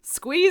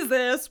 "Squeeze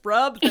this,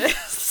 rub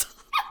this."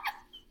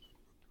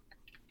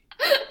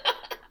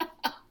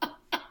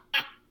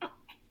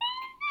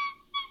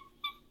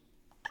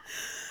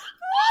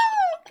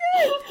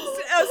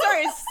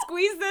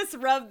 Squeeze this,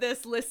 rub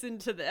this, listen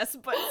to this,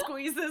 but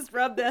squeeze this,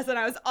 rub this, and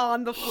I was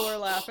on the floor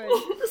laughing.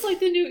 It's like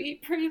the new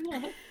Eat, Pray,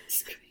 Love.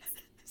 Squeeze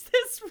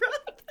this,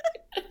 rub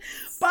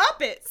this.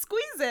 Bop it,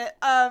 squeeze it.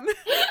 And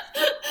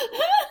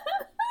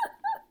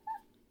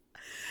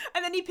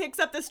then he picks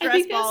up the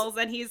stress balls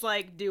and he's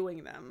like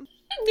doing them.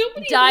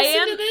 Nobody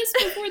listened to this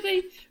before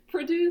they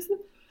produce them.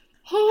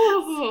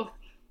 Oh,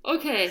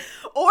 okay.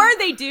 Or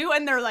they do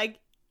and they're like,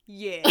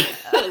 yeah.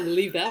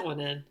 Leave that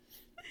one in.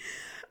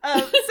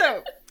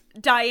 So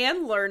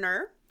Diane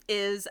Lerner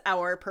is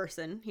our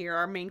person here,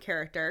 our main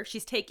character.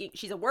 She's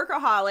a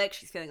workaholic.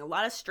 She's feeling a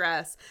lot of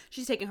stress.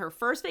 She's taking her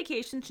first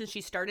vacation since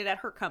she started at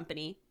her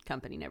company.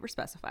 Company never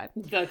specified.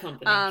 The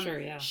company, sure,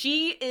 yeah.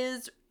 She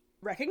is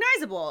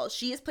recognizable.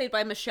 She is played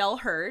by Michelle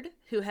Hurd,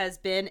 who has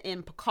been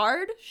in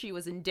Picard. She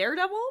was in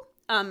Daredevil,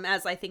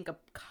 as I think a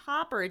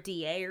cop or a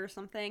DA or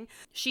something.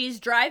 She's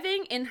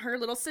driving in her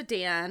little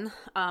sedan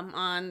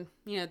on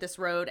this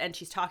road, and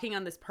she's talking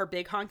on her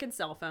big honking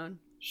cell phone.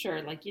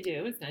 Sure, like you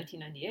do. It's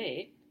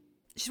 1998.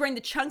 She's wearing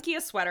the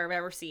chunkiest sweater I've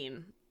ever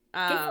seen.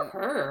 Good for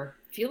her.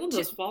 Feeling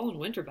those fall and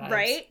winter vibes.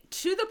 Right?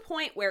 To the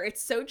point where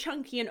it's so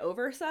chunky and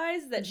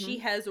oversized that she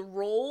has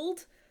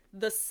rolled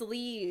the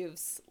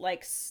sleeves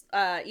like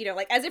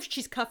as if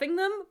she's cuffing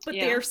them, but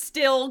they're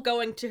still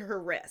going to her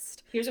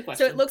wrist. Here's a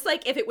question. So it looks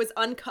like if it was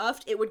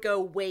uncuffed, it would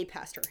go way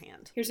past her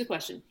hand. Here's a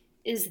question.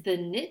 Is the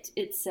knit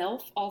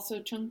itself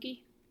also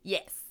chunky?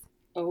 Yes.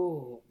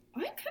 Oh,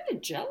 I'm kind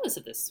of jealous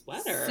of this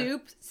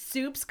sweater.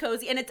 Soup's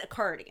cozy, and it's a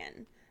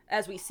cardigan,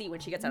 as we see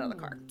when she gets out of the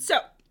car. So,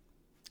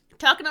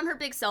 talking on her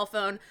big cell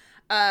phone,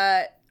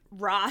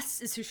 Ross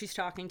is who she's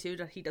talking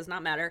to. He does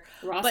not matter.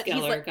 Ross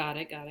Geller. Got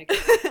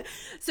it.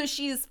 So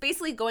she's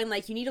basically going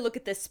like, you need to look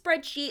at this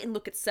spreadsheet and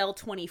look at cell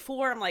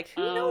 24. I'm like,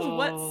 who knows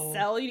what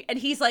cell? And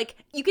he's like,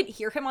 you can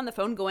hear him on the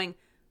phone going,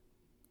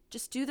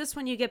 just do this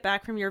when you get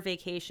back from your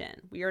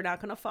vacation. We are not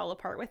going to fall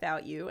apart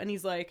without you. And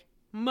he's like,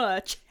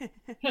 much.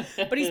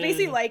 But he's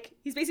basically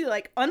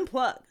like,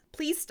 unplug.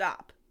 Please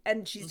stop.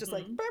 And she's just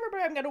like,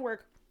 I'm going to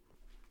work.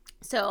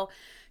 So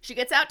she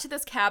gets out to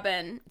this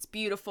cabin. It's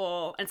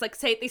beautiful. And it's like,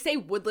 they say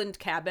woodland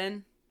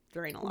cabin.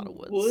 There ain't a lot of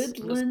woods.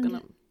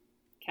 Woodland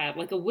cabin,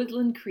 like a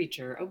woodland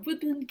creature. A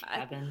woodland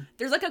cabin.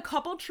 There's like a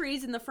couple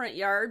trees in the front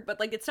yard, but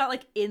like it's not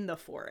like in the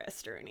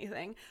forest or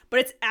anything. But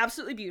it's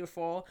absolutely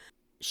beautiful.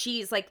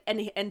 She's like, and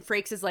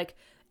Frakes is like,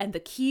 and the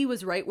key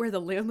was right where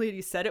the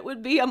landlady said it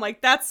would be. I'm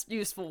like, that's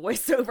useful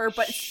voiceover,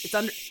 but it's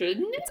under.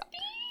 Shouldn't it be?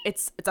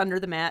 It's under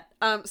the mat.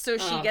 So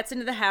she gets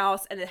into the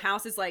house, and the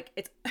house is like,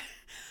 it's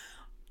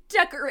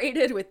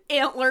decorated with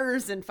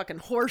antlers and fucking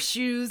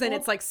horseshoes, and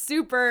it's like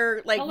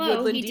super like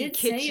woodlandy, he did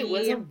kitschy. Say it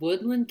was a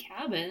woodland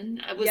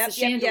cabin. Was the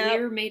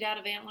chandelier made out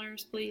of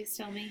antlers? Please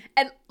tell me.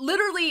 And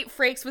literally,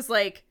 Frakes was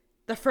like,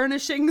 The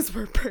furnishings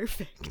were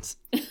perfect.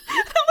 I'm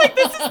like,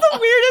 this is the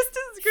weirdest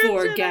description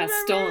For I've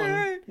Gaston, ever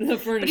heard. the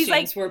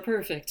furnishings were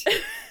perfect.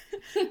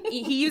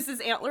 He uses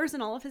antlers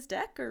in all of his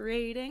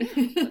decorating.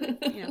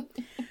 You know.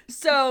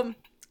 So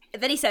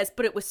then he says,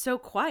 but it was so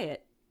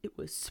quiet, it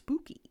was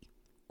spooky.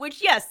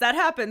 Which, yes, that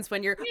happens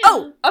when you're... Yeah.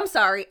 Oh, I'm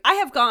sorry. I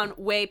have gone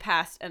way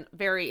past a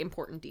very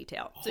important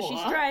detail. So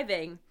she's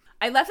driving.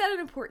 I left out an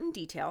important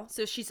detail.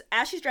 So as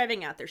she's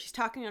driving out there, she's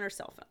talking on her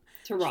cell phone.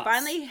 Taras. She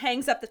finally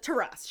hangs up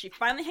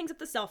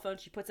the cell phone.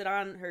 She puts it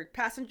on her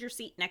passenger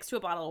seat next to a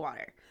bottle of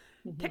water.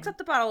 Picks up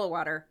the bottle of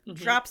water,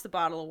 drops the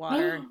bottle of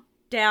water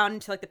down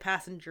into like the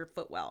passenger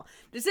footwell.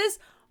 This is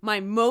my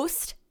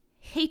most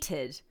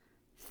hated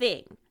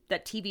thing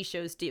that TV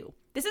shows do.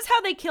 This is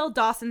how they killed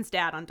Dawson's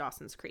dad on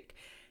Dawson's Creek.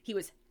 He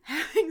was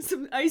having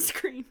some ice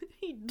cream.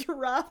 He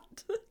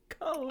dropped the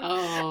cone.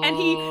 And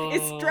he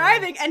is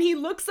driving and he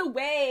looks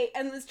away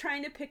and was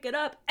trying to pick it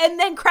up and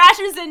then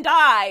crashes and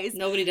dies.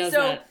 Nobody does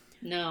that.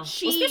 No.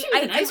 Especially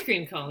with an ice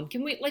cream cone.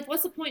 Can we, like,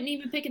 what's the point in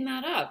even picking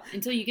that up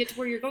until you get to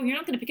where you're going? You're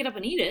not going to pick it up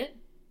and eat it.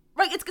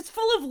 Right, it's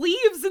full of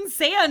leaves and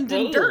sand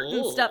and dirt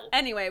and stuff.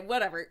 Anyway,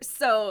 whatever.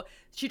 So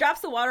she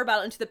drops the water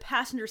bottle into the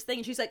passenger's thing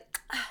and she's like,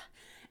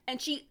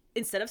 and she,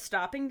 instead of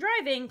stopping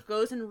driving,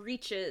 goes and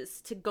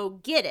reaches to go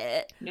get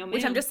it. No, ma'am.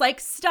 Which I'm just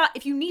like, stop.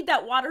 If you need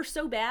that water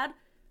so bad,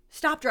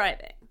 stop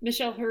driving.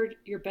 Michelle Hurd,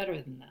 you're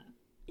better than that.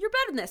 You're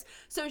better than this.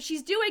 So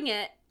she's doing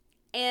it,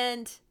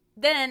 and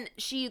then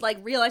she like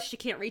realizes she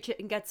can't reach it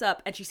and gets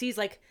up, and she sees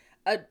like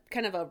a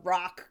kind of a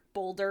rock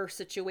boulder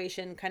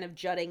situation kind of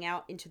jutting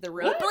out into the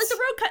road. What? But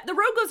like the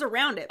road goes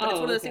around it. But it's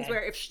one of those things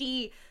where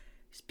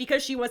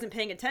because she wasn't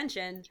paying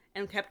attention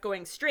and kept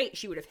going straight,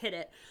 she would have hit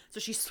it.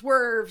 So she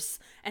swerves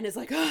and is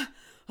like, oh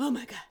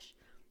my gosh.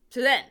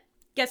 So then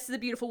gets to the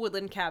beautiful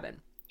woodland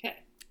cabin. Okay.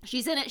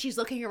 She's in it. She's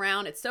looking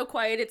around. It's so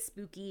quiet. It's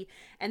spooky.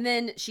 And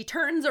then she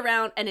turns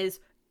around and is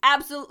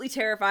absolutely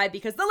terrified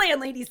because the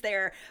landlady's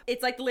there.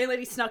 It's like the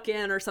landlady snuck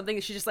in or something.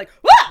 And she's just like,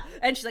 wah!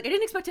 And she's like, I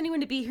didn't expect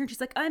anyone to be here. And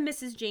she's like, I'm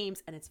Mrs.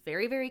 James. And it's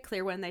very, very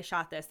clear when they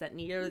shot this that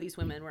neither of these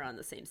women were on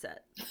the same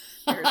set.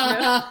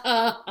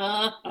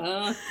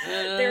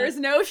 There is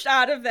no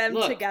shot of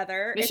them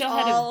together. Michelle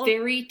had a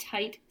very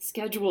tight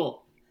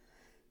schedule.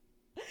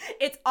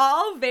 It's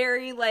all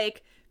very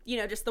like, you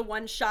know, just the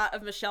one shot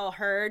of Michelle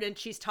Hurd and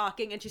she's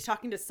talking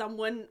to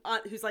someone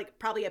who's like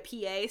probably a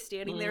PA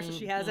standing there. So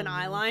she has an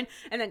eye line,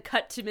 and then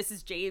cut to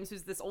Mrs. James,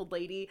 who's this old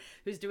lady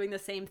who's doing the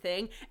same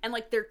thing. And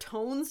like their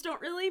tones don't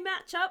really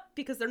match up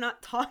because they're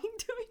not talking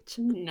to each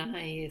other.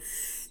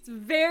 Nice. It's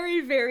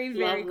very, very,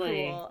 very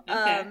Lovely. cool.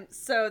 Okay.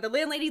 So the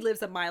landlady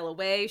lives a mile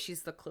away.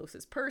 She's the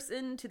closest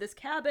person to this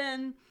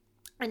cabin.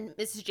 And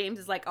Mrs. James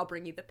is like, I'll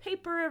bring you the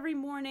paper every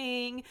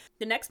morning.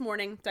 The next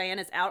morning,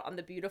 Diana's out on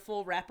the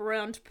beautiful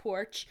wraparound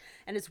porch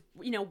and is,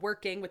 you know,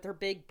 working with her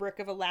big brick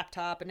of a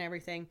laptop and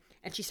everything.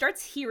 And she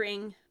starts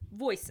hearing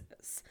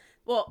voices.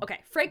 Well, okay,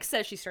 Frank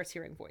says she starts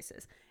hearing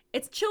voices.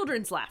 It's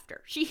children's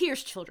laughter. She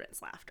hears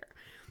children's laughter.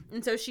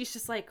 And so she's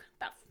just like,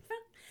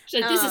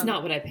 she's like, this is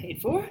not what I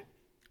paid for.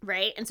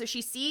 Right? And so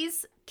she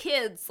sees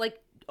kids,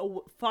 like,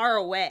 far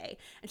away,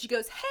 and she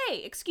goes,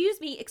 hey,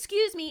 excuse me,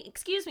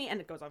 and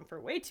it goes on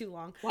for way too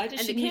long. Why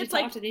does she need to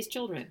talk to these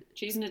children?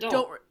 She's an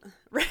adult.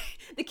 Right?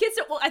 The kids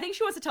don't, well, I think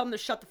she wants to tell them to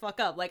shut the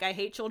fuck up. Like, I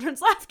hate children's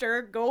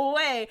laughter. Go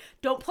away.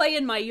 Don't play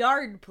in my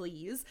yard,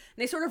 please.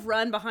 And they sort of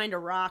run behind a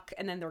rock,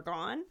 and then they're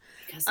gone.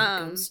 Because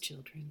they're ghost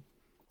children.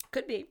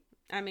 Could be.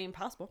 I mean,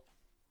 possible.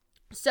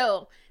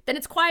 So then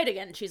it's quiet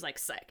again, and she's like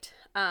psyched.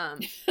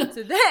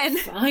 So then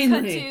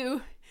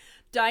finally,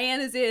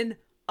 Diana's in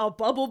a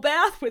bubble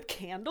bath with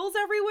candles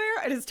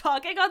everywhere and is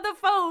talking on the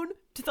phone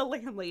to the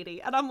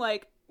landlady. And I'm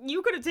like,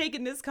 you could have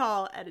taken this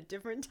call at a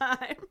different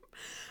time.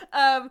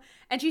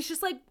 And she's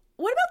just like,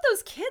 what about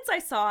those kids I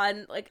saw?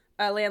 And like,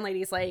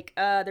 landlady's like,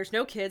 there's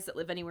no kids that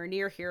live anywhere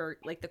near here.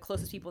 Like the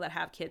closest people that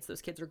have kids,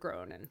 those kids are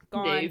grown and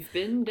gone. They've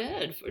been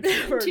dead for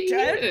 20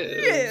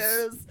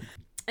 years.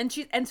 And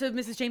so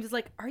Mrs. James is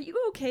like, are you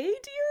okay,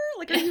 dear?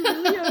 Like, are you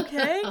really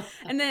okay?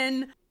 And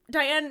then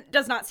Diane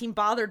does not seem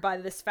bothered by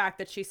this fact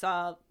that she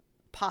saw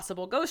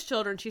possible ghost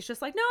children. She's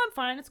just like, no, I'm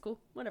fine, it's cool,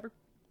 whatever.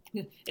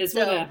 It's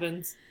what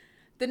happens.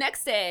 The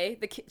next day,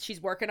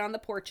 she's working on the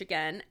porch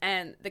again,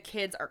 and the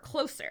kids are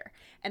closer,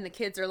 and the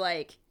kids are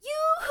like,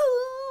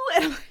 yoo-hoo!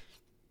 And I'm like,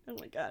 oh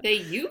my god, they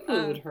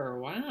yoo-hooed her.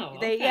 Wow.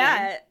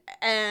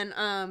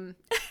 And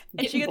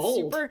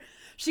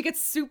she gets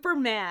super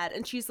mad,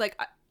 and she's like,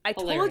 I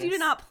told you to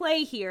not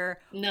play here.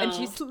 No,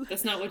 and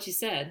that's not what she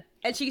said.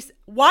 And she's,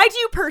 why do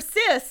you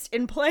persist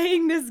in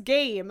playing this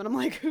game? And I'm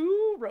like,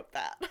 who wrote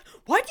that?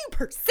 Why do you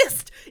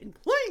persist in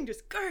playing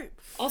this game?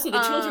 Also,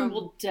 the children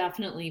will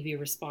definitely be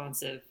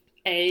responsive,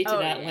 A, to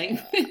that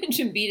language,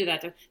 and B, to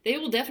that. They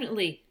will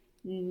definitely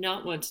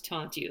not want to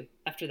taunt you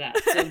after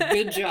that. So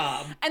good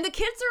job. And the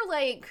kids are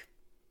like,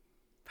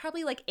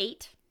 probably like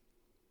 8.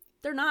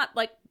 They're not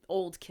like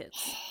old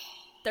kids.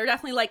 They're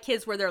definitely like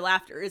kids where their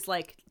laughter is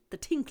like the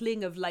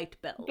tinkling of light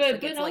bells.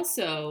 But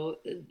also,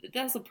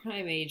 that's a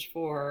prime age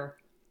for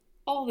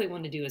all they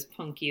want to do is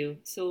punk you.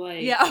 So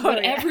like Yeah, oh,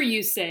 whatever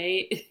you say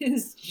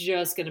is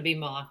just going to be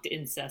mocked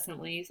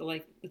incessantly. So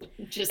like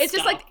just It's stop.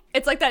 just like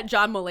it's like that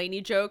John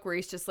Mulaney joke where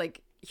he's just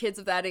like, kids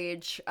of that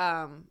age,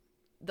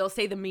 they'll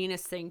say the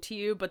meanest thing to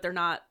you, but they're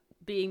not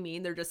being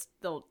mean. They're just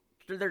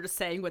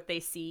saying what they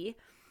see.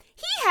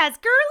 He has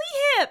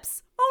girly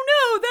hips. Oh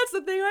no, that's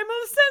the thing I'm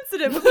most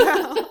sensitive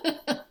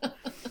about.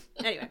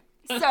 Anyway,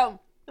 so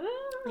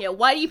yeah,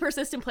 why do you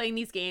persist in playing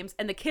these games?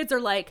 And the kids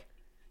are like,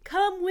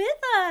 come with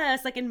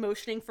us, like, and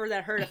motioning for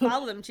her to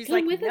follow them. She's Come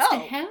like, with no. us to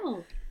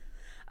hell.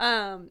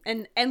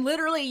 And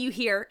literally you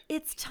hear,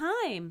 it's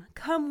time.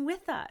 Come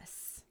with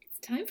us. It's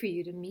time for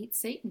you to meet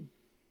Satan.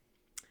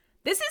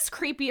 This is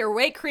creepier,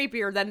 way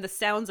creepier than the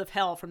sounds of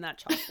hell from that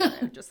chocolate. I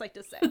would just like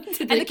to say. And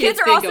The the kids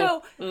are they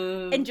also,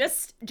 go, and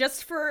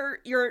just for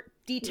your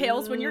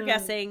details when you're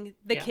guessing,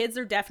 the Yeah. kids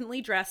are definitely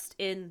dressed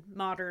in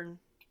modern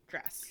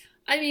dress.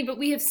 I mean, but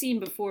we have seen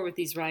before with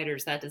these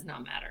writers that does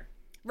not matter.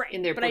 Right.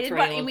 In their but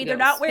portrayal of they're ghosts.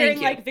 not wearing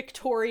Thank you. like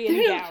Victorian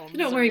They're gowns.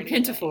 not or wearing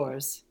anything.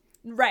 pinafores.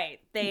 Right.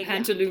 They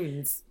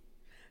Pantaloons.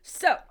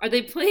 So Are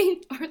they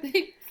playing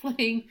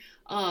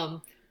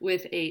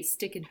with a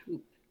stick and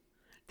hoop?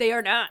 they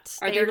are not.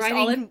 Are they are just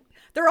all riding- in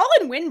they're all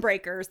in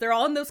windbreakers. They're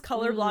all in those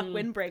color block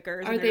windbreakers. Are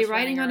and they're they just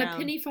riding running on a around.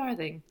 penny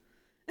farthing?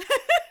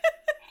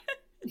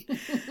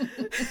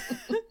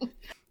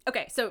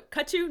 Okay, so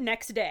cut to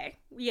next day.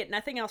 We get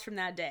nothing else from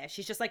that day.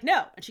 She's just like,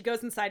 no. And she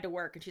goes inside to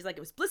work and she's like, it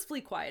was blissfully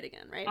quiet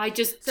again, right? I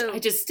just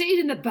stayed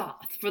in the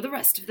bath for the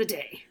rest of the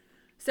day.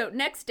 So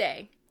next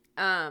day,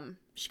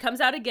 she comes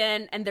out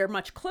again and they're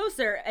much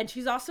closer and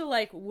she's also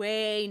like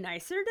way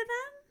nicer to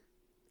them.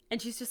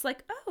 And she's just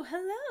like, oh,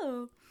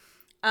 hello.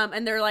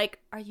 And they're like,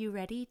 are you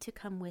ready to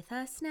come with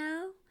us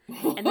now?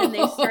 And then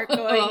they start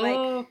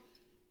going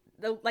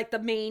like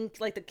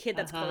the kid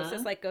that's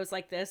closest like goes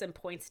like this and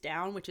points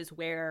down, which is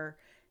where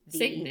the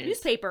Satan is.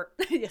 newspaper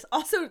yes,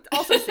 also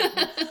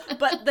Satan,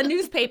 but the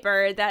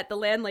newspaper that the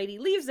landlady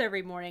leaves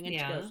every morning, and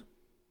she goes,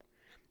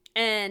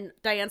 and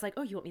Diane's like,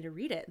 oh, you want me to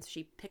read it? And so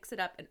she picks it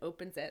up and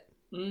opens it.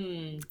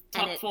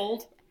 Top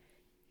fold.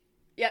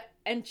 Yep.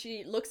 And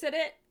she looks at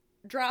it,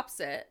 drops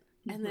it,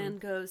 and then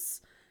goes,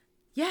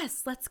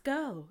 yes, let's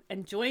go,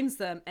 and joins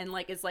them and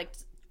like is like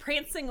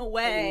prancing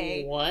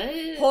away,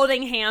 What?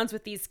 holding hands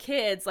with these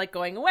kids, like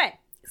going away.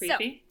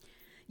 Creepy. So,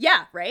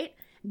 yeah, right?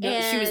 No,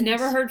 she was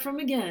never heard from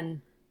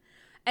again.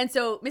 And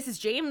so Mrs.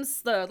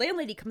 James, the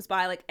landlady, comes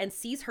by like and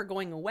sees her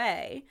going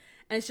away,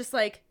 and it's just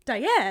like,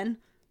 Diane,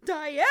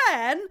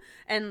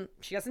 and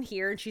she doesn't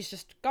hear, and she's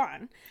just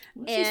gone.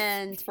 Well,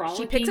 and she's she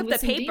frolicking picks up the with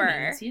some paper.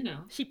 demons, you know.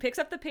 She picks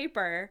up the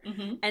paper,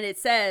 and it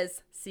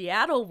says,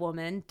 Seattle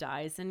woman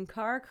dies in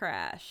car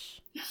crash.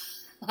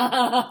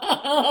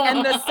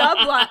 And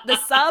the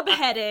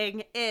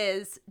subheading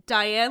is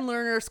Diane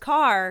Lerner's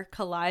car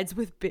collides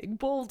with big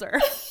boulder.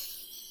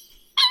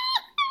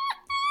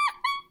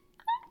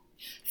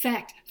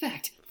 Fact. So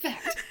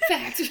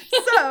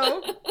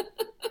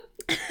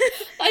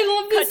I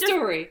love this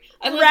story.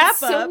 I love wrap it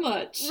so up,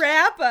 much.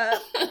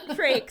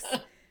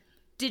 Frakes.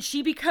 Did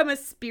she become a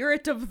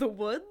spirit of the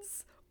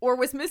woods? Or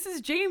was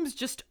Mrs. James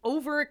just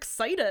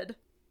overexcited?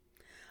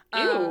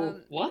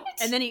 Ew, what?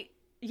 And then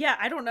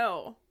I don't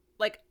know.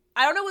 Like,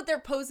 I don't know what they're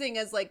posing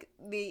as, like,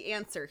 the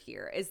answer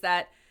here. Is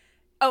that,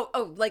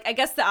 like, I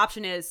guess the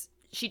option is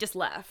she just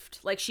left.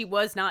 Like, she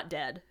was not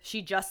dead.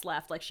 She just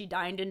left. Like, she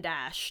dined and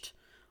dashed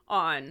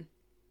on,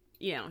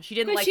 you know, she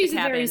didn't like the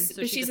cabin,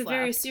 so she's a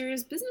very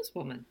serious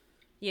businesswoman.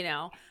 You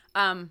know?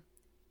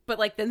 But,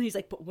 like, then he's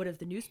like, but what of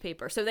the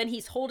newspaper? So then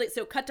he's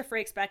so cut to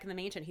Frakes back in the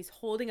mansion. He's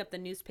holding up the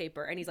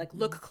newspaper, and he's like,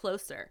 look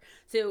closer.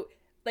 So,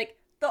 like,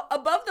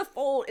 above the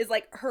fold is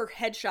like her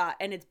headshot,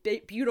 and it's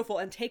beautiful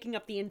and taking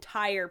up the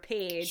entire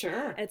page.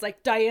 Sure. And it's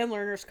like Diane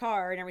Lerner's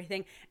car and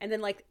everything. And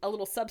then like a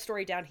little sub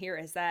story down here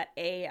is that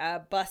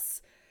a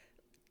bus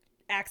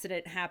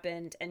accident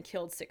happened and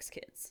killed 6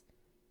 kids.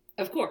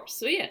 Of course.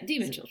 So yeah,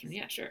 demon children.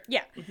 Yeah, sure.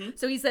 Yeah.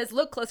 So he says,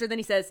 look closer. Then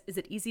he says, is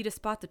it easy to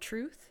spot the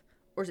truth,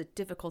 or is it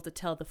difficult to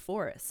tell the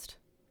forest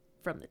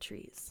from the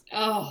trees?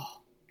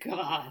 Oh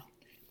God.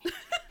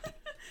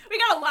 We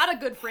got a lot of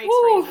good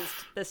phrases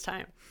this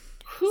time.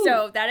 Whew.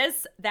 So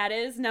that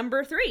is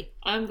number 3.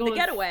 I'm going The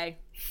Getaway.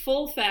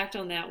 Full fact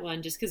on that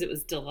one, just because it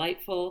was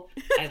delightful.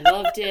 I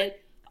loved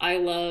it. I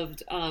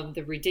loved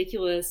the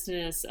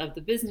ridiculousness of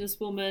the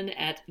businesswoman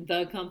at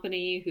the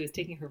company who is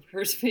taking her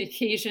first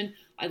vacation.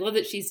 I love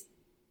that she's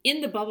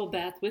in the bubble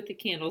bath with the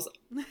candles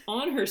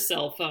on her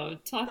cell phone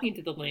talking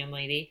to the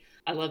landlady.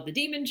 I love the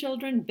demon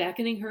children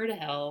beckoning her to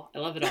hell. I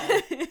love it all.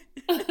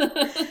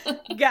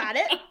 Got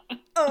it.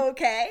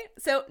 Okay.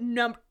 So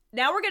now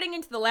we're getting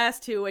into the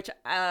last 2, which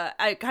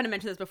I kind of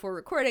mentioned this before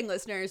recording,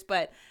 listeners,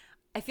 but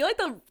I feel like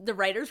the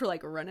writers were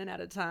like running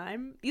out of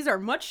time. These are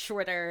much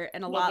shorter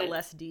and a lot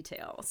less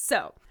detail.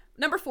 So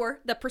number 4,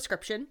 the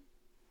prescription.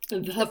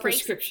 The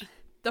prescription.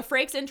 The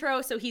Frakes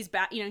intro. So he's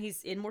back. You know,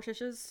 he's in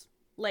Morticia's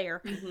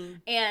lair,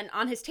 and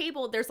on his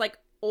table there's like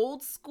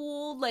old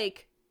school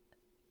like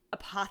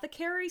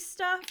apothecary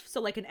stuff.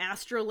 So like an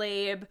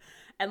astrolabe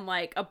and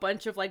like a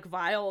bunch of like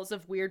vials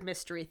of weird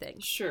mystery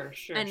things. Sure.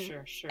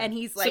 And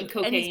he's like, some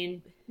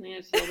cocaine. Yeah,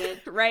 so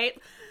that. right?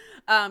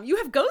 You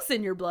have ghosts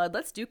in your blood.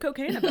 Let's do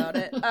cocaine about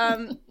it.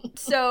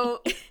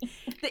 So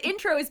the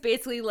intro is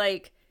basically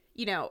like,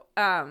 you know,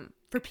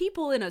 for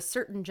people in a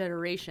certain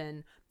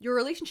generation, your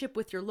relationship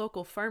with your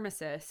local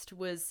pharmacist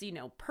was, you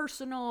know,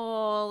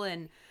 personal,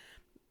 and,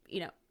 you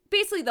know,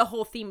 basically the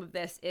whole theme of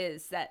this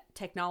is that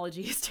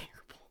technology is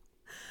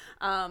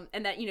terrible.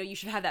 And that, you know, you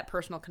should have that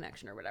personal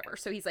connection or whatever.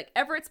 So he's like,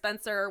 Everett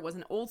Spencer was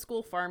an old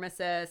school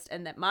pharmacist,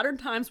 and that modern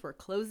times were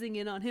closing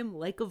in on him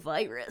like a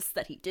virus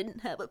that he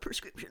didn't have a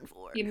prescription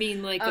for. You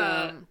mean like,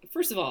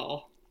 first of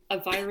all, a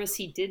virus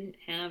he didn't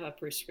have a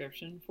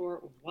prescription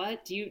for?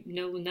 What? Do you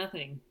know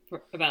nothing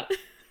about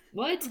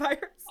what?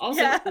 Virus?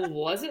 Also, yeah.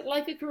 Was it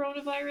like a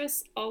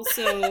coronavirus?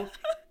 Also,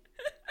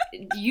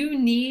 you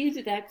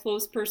need that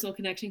close personal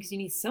connection because you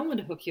need someone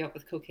to hook you up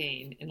with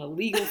cocaine in a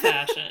legal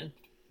fashion.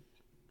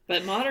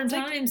 But modern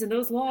times and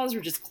those laws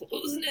are just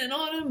closing in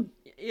on him.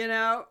 You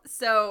know,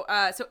 so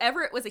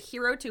Everett was a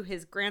hero to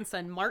his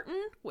grandson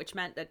Martin, which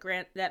meant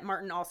that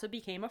Martin also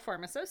became a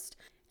pharmacist.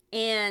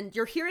 And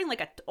you're hearing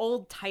like an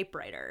old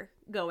typewriter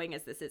going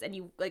as this is, and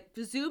you like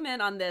zoom in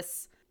on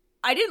this.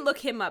 I didn't look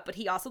him up, but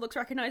he also looks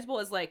recognizable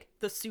as like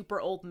the super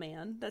old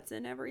man that's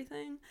in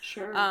everything.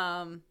 Sure.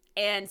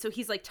 And so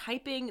he's like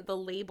typing the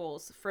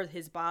labels for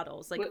his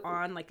bottles, like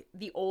on like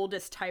the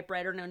oldest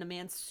typewriter known to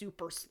man,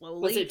 super slowly.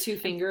 Was it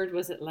two-fingered?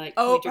 Was it like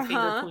pointer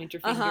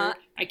finger?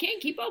 I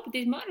can't keep up with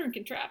these modern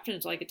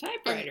contraptions like a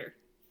typewriter.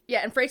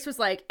 And Frakes was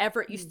like,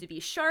 Everett used to be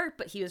sharp,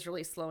 but he was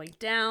really slowing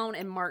down,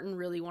 and Martin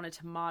really wanted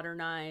to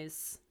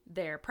modernize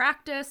their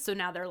practice. So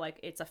now they're like,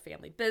 it's a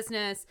family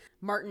business.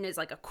 Martin is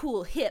like a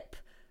cool, hip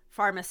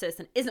pharmacist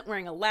and isn't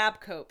wearing a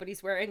lab coat, but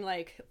he's wearing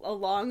like a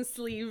long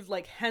sleeve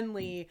like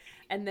Henley,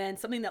 and then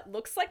something that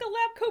looks like a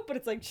lab coat, but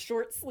it's like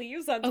short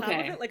sleeves on top of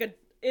it. Like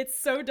it's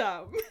so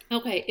dumb.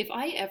 Okay, if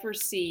I ever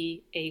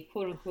see a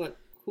quote unquote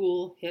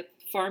cool hip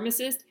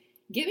pharmacist,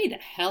 get me the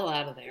hell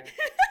out of there.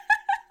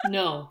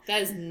 No,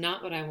 that is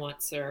not what I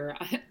want, sir.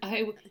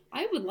 I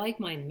would like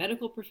my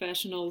medical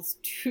professionals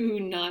to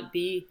not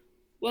be,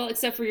 well,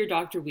 except for your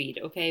Dr. Weed,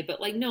 okay?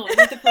 But like, no, I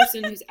want the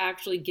person who's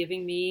actually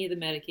giving me the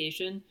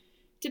medication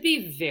to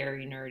be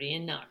very nerdy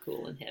and not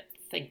cool and hip.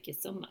 Thank you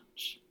so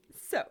much.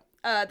 So,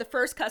 the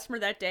first customer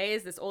that day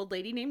is this old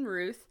lady named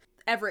Ruth.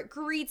 Everett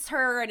greets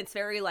her, and it's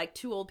very like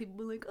two old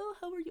people like, oh,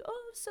 how are you?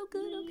 Oh, so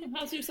good. Okay.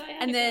 How's your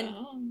sciatica? And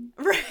then,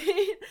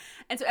 right.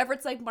 And so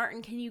Everett's like,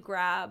 Martin, can you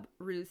grab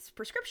Ruth's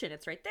prescription?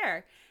 It's right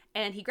there.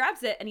 And he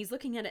grabs it, and he's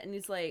looking at it, and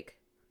he's like,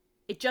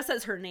 it just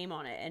says her name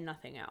on it and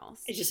nothing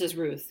else. It just says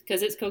Ruth,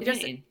 because it's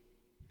cocaine.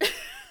 So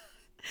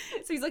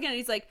he's looking at it, and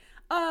he's like,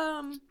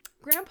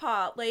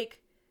 Grandpa, like,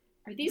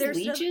 are these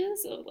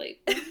leeches? Or like,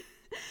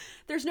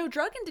 there's no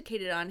drug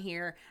indicated on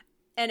here.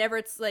 And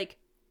Everett's like,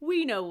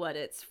 we know what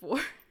it's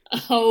for.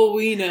 Oh,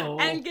 we know.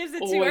 And gives it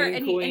to her,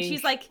 and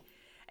she's like,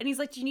 do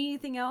you need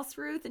anything else,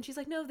 Ruth? And she's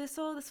like, no, this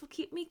will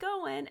keep me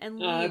going. And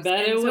leaves. I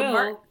bet it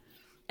will.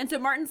 And so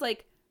Martin's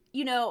like,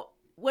 you know,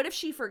 what if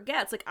she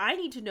forgets? Like, I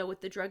need to know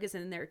what the drug is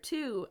in there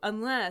too,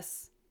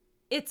 unless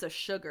it's a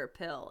sugar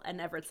pill. And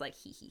Everett's like,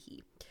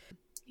 he.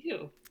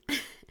 Ew.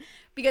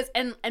 Because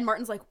and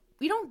Martin's like,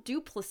 we don't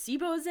do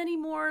placebos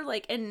anymore.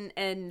 Like,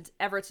 and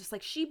Everett's just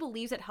like, she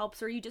believes it helps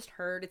her. You just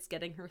heard it's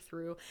getting her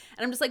through.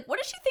 And I'm just like, what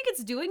does she think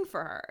it's doing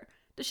for her?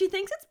 Does she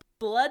think it's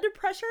blood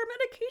pressure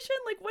medication?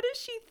 Like, what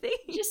does she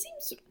think? It just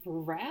seems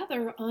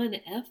rather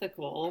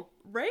unethical.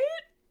 Right?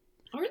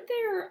 Aren't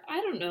there,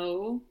 I don't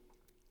know,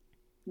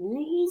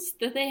 rules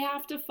that they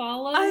have to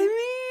follow? I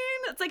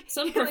mean, it's like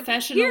some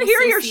professional like, here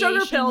are your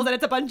sugar pills, and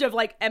it's a bunch of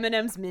like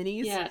M&M's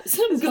minis. Yeah,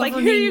 like,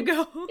 here you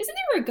go. Isn't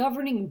there a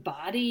governing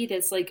body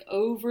that's like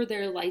over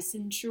their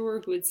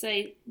licensure who would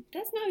say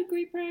that's not a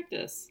great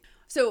practice?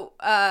 So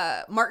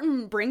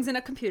Martin brings in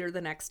a computer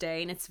the next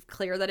day, and it's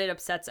clear that it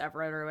upsets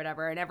Everett or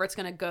whatever, and Everett's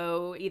going to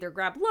go either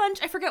grab lunch.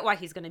 I forget why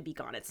he's going to be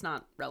gone. It's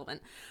not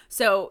relevant.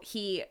 So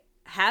he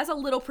has a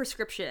little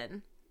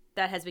prescription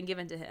that has been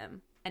given to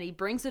him, and he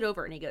brings it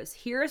over, and he goes,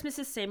 here is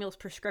Mrs. Samuel's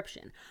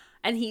prescription.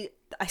 And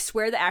I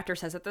swear the actor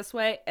says it this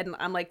way, and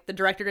I'm like, the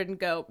director didn't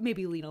go,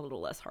 maybe lean a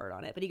little less hard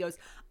on it, but he goes,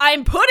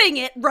 I'm putting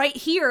it right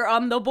here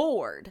on the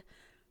board.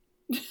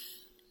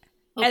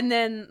 And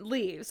then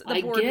leaves. The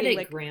I board get being it,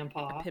 like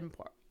Grandpa.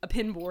 A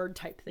pin board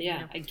type thing. Yeah,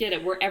 you know? I get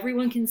it. Where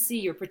everyone can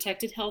see your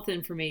protected health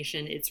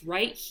information. It's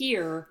right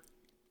here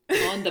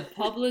on the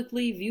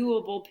publicly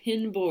viewable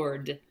pin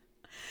board.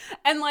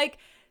 And like,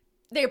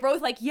 they're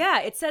both like, yeah,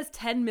 it says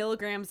 10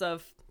 milligrams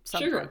of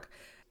some drug.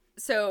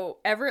 So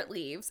Everett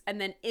leaves,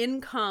 and then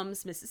in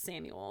comes Mrs.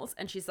 Samuels,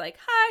 and she's like,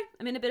 hi,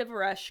 I'm in a bit of a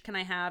rush. Can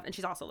I have, and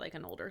she's also like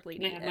an older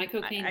lady. Can I have my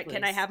cocaine, please?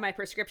 Can I have my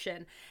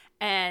prescription?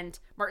 And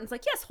Martin's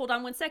like, yes, hold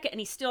on one second. And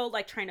he's still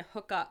like trying to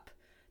hook up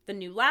the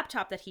new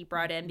laptop that he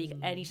brought in.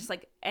 And he's just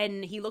like,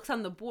 and he looks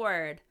on the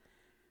board,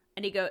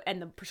 and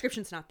and the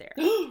prescription's not there.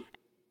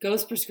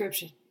 Ghost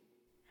prescription.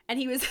 And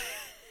he was,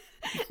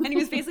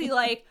 basically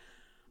like,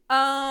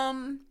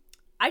 I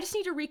just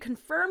need to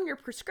reconfirm your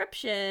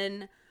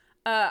prescription.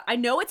 I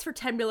know it's for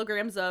 10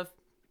 milligrams of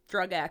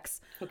Drug X.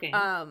 Okay.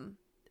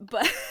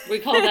 But we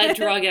call that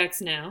Drug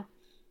X now.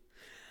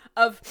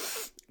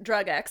 Of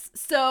Drug X.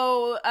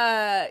 So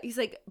he's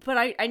like, but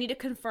I need to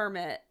confirm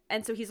it.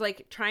 And so he's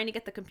like trying to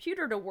get the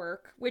computer to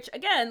work, which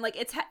again, like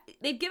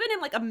they've given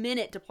him like a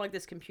minute to plug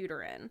this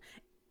computer in.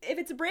 If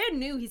it's brand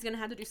new, he's going to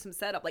have to do some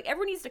setup. Like,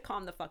 everyone needs to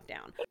calm the fuck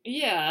down.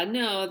 Yeah,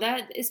 no,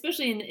 that,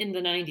 especially in the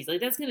 90s, like,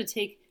 that's going to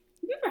take,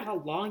 remember how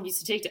long it used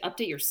to take to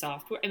update your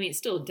software? I mean, it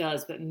still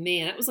does, but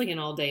man, that was like an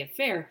all-day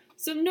affair.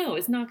 So no,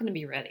 it's not going to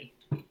be ready.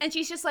 And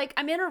she's just like,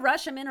 I'm in a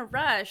rush.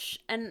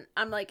 And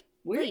I'm like,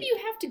 where do you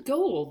have to go,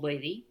 old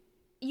lady?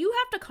 You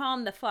have to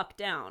calm the fuck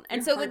down.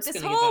 And Your so like,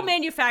 this heart's whole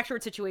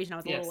manufactured situation, I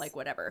was a Yes. little like,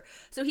 whatever.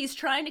 So he's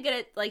trying to get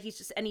it, like, he's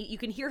just, and you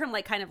can hear him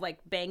like kind of like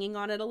banging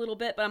on it a little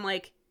bit, but I'm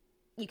like,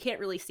 you can't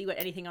really see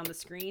anything on the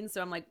screen.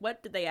 So I'm like,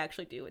 what did they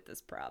actually do with this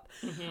prop?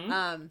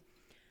 Mm-hmm.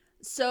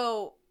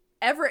 So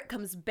Everett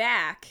comes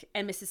back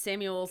and Mrs.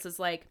 Samuels is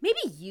like, maybe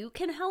you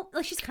can help.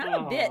 Like, she's kind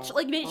of a bitch.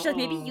 Like, she's like,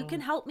 maybe you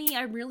can help me.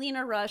 I'm really in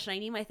a rush and I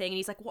need my thing. And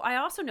he's like, well, I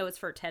also know it's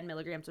for 10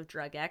 milligrams of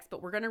Drug X,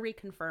 but we're going to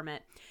reconfirm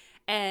it.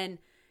 And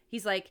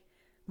he's like,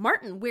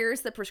 Martin,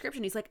 where's the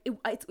prescription? He's like,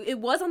 it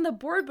was on the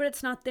board, but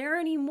it's not there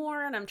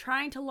anymore. And I'm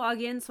trying to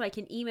log in so I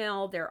can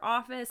email their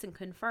office and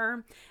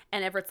confirm.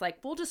 And Everett's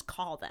like, we'll just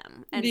call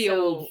them. And the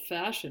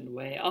old-fashioned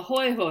way.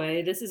 Ahoy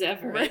hoy, this is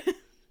Everett.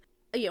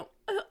 You know,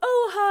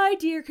 oh, hi,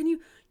 dear. Can you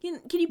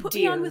put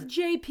me on with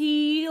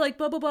JP? Like,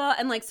 blah, blah, blah.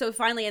 And like, so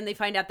finally, and they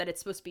find out that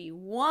it's supposed to be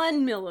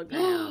 1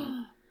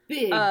 milligram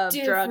Big of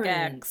difference. Drug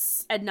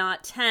X and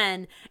not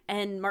 10.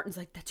 And Martin's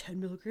like, that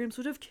 10 milligrams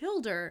would have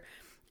killed her.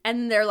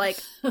 And they're like,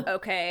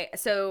 okay,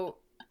 so,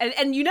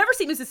 and you never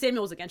see Mrs.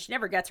 Samuels again. She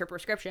never gets her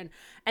prescription.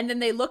 And then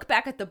they look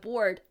back at the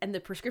board and the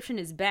prescription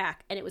is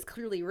back and it was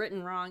clearly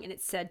written wrong and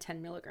it said 10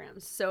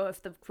 milligrams. So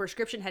if the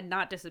prescription had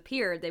not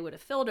disappeared, they would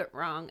have filled it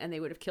wrong and they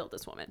would have killed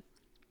this woman.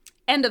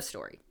 End of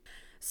story.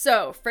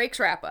 So, Frakes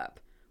wrap up.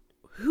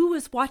 Who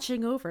was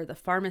watching over the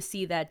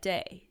pharmacy that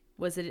day?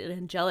 Was it an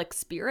angelic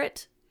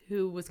spirit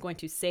who was going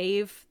to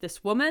save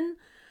this woman?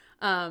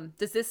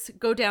 Does this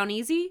go down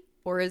easy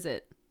or is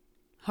it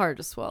hard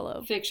to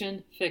swallow?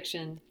 Fiction.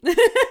 Fiction.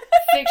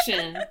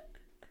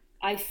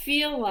 I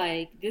feel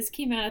like this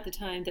came out at the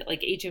time that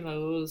like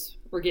HMOs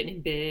were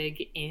getting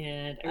big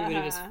and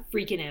everybody was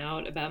freaking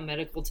out about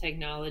medical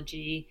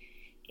technology,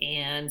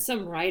 and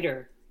some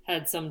writer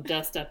had some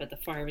dust up at the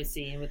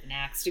pharmacy and with an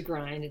axe to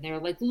grind, and they were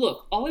like,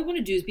 look, all I want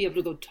to do is be able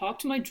to go talk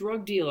to my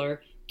drug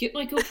dealer, get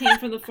my cocaine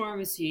from the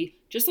pharmacy,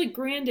 just like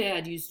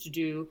Granddad used to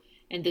do,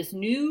 and this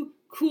new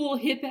cool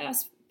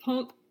hip-ass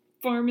punk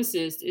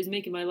pharmacist is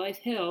making my life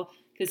hell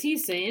because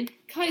he's saying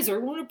Kaiser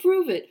won't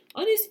approve it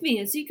on his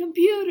fancy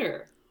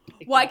computer.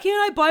 Like, why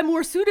can't I buy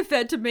more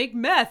Sudafed to make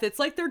meth? It's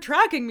like they're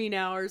tracking me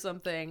now or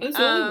something. That's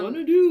all I want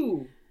to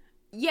do.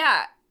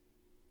 Yeah.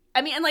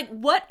 I mean, and like,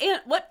 what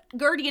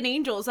guardian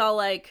angel's all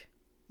like,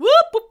 whoop,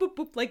 whoop, whoop,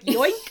 whoop, like,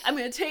 yoink, I'm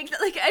gonna take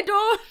that. Like, I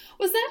don't.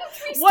 Was that a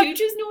Three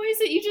Stooges noise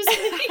that you just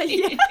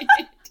made?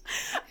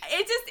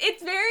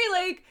 It's very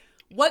like,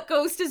 what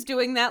ghost is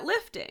doing that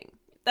lifting?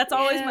 That's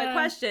always my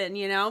question,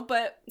 you know?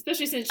 But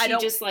especially since she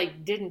just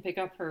like didn't pick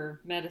up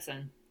her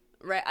medicine.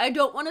 Right. I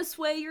don't want to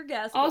sway your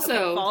guess.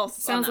 Also,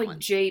 false sounds like one.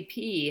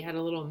 JP had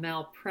a little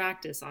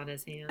malpractice on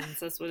his hands.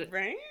 That's what it.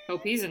 Right.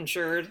 Hope he's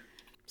insured.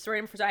 Story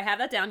number 5. I have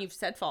that down. You've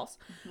said false.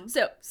 Mm-hmm.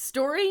 So,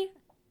 story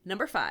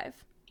number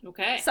 5.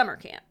 Okay. Summer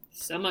camp.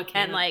 Summer camp.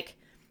 And like,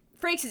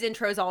 Frakes'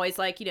 intro is always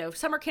like, you know,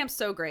 summer camp's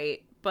so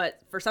great, but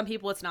for some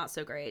people it's not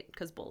so great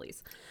because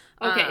bullies.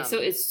 Okay, so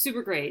it's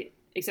super great,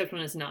 except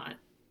when it's not.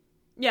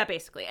 Yeah,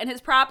 basically. And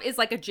his prop is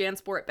like a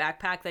JanSport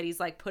backpack that he's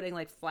like putting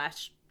like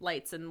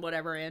flashlights and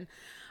whatever in.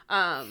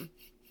 And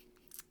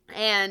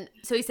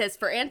so he says,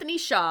 for Anthony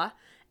Shaw,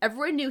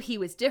 everyone knew he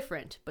was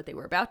different, but they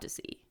were about to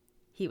see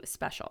he was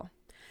special.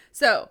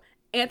 So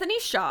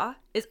Anthony Shaw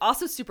is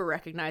also super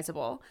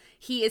recognizable.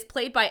 He is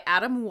played by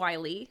Adam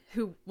Wiley,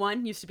 who,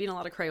 1, used to be in a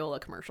lot of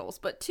Crayola commercials,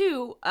 but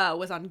 2,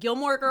 was on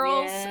Gilmore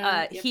Girls.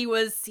 Yeah, yep. He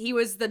was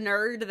the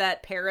nerd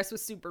that Paris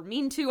was super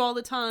mean to all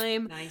the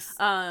time. Nice.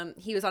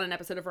 He was on an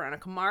episode of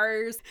Veronica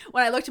Mars.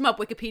 When I looked him up,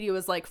 Wikipedia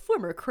was like,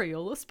 former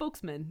Crayola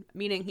spokesman,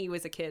 meaning he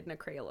was a kid in a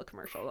Crayola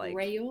commercial. Like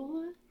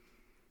Crayola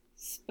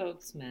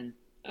spokesman.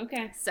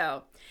 Okay.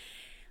 So,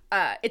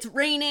 it's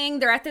raining.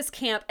 They're at this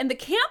camp, and the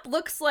camp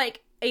looks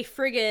like a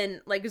friggin'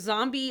 like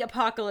zombie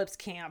apocalypse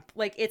camp.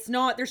 Like, it's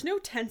not, there's no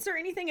tents or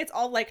anything. It's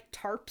all like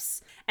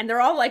tarps, and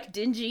they're all like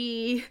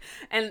dingy,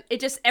 and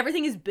it just,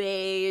 everything is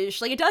beige.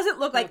 Like, it doesn't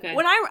look like, Okay.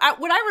 when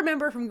I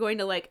remember from going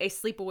to like a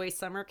sleepaway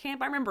summer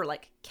camp, I remember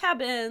like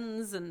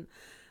cabins and,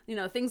 you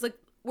know, things like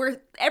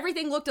where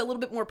everything looked a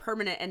little bit more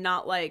permanent and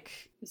not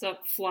like. It was a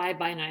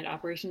fly-by-night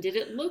operation. Did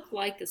it look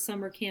like the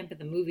summer camp at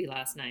the movie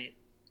last night?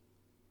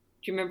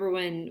 Do you remember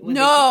when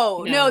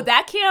No,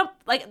 that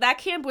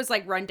camp was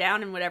like run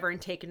down and whatever and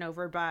taken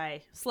over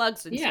by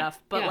slugs and stuff.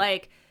 But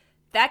like,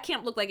 that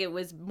camp looked like it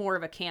was more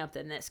of a camp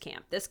than this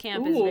camp. This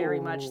camp is very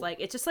much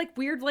like, it's just like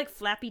weird, like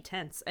flappy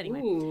tents.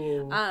 Anyway,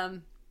 Ooh.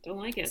 Don't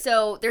like it.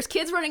 So there's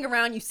kids running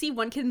around. You see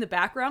one kid in the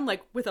background,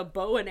 like with a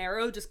bow and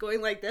arrow, just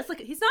going like this. Like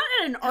he's not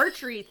at an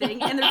archery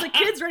thing, and there's like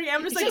kids running.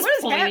 I'm just like, what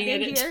is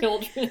happening here?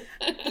 Children.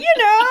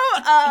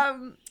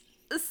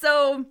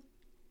 So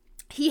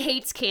he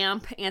hates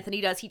camp.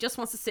 Anthony does. He just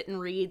wants to sit and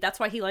read. That's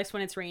why he likes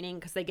when it's raining,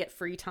 because they get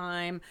free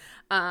time.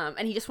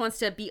 And he just wants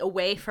to be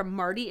away from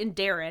Marty and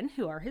Darren,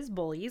 who are his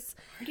bullies.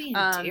 Marty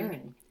and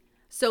Darren.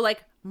 So,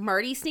 like,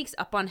 Marty sneaks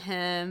up on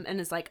him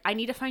and is like, I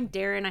need to find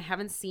Darren. I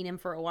haven't seen him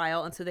for a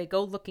while. And so they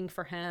go looking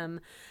for him.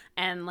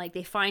 And, like,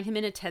 they find him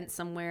in a tent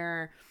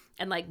somewhere.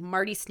 And, like,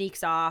 Marty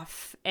sneaks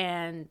off.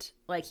 And,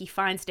 like, he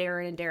finds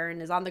Darren. And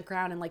Darren is on the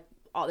ground. And, like,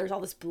 there's all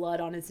this blood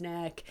on his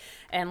neck.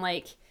 And,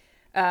 like,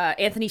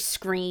 Anthony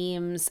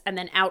screams. And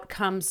then out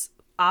comes,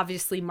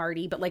 obviously,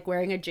 Marty. But, like,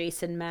 wearing a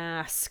Jason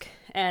mask.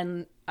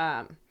 And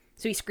so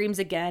he screams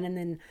again. And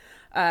then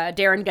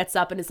Darren gets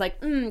up and is like,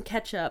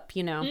 ketchup,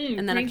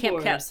 and then a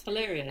camp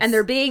hilarious. And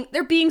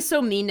they're being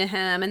so mean to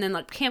him. And then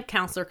like camp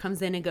counselor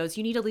comes in and goes,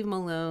 you need to leave him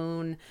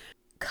alone.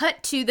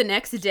 Cut to the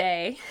next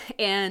day,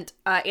 and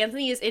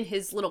Anthony is in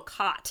his little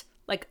cot,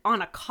 like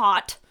on a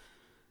cot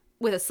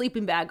with a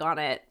sleeping bag on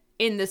it,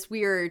 in this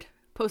weird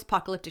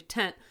post-apocalyptic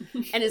tent,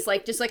 and is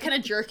like just like kind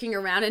of jerking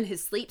around in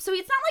his sleep. So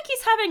it's not like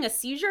he's having a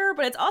seizure,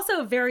 but it's also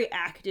a very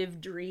active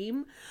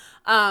dream.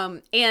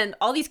 And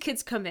all these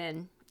kids come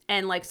in.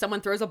 And, like,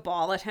 someone throws a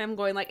ball at him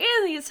going, like,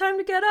 Anthony, it's time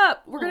to get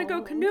up. We're going to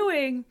go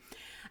canoeing.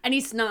 And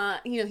he's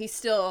not, he's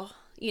still,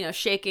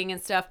 shaking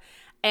and stuff.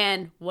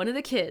 And one of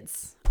the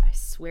kids, I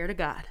swear to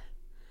God,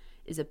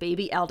 is a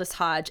baby Aldous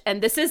Hodge.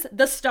 And this is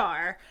the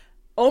star.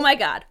 Oh, my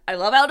God. I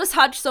love Aldous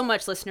Hodge so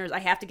much, listeners. I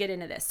have to get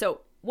into this. So,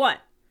 1,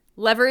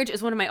 Leverage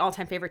is one of my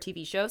all-time favorite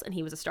TV shows, and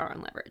he was a star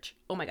on Leverage.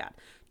 Oh, my God.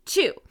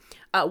 2,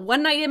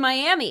 One Night in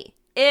Miami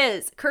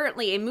is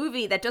currently a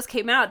movie that just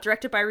came out,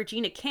 directed by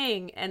Regina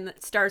King, and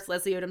stars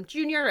Leslie Odom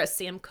Jr. as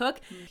Sam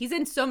Cooke. He's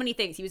in so many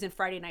things. He was in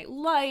Friday Night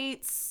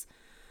Lights.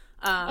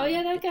 Oh,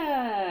 yeah, that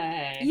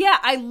guy. Yeah,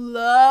 I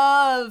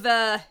love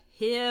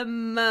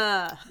him.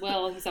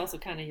 Well, he's also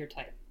kind of your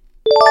type.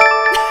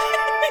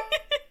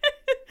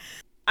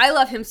 I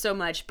love him so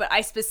much, but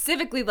I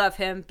specifically love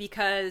him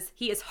because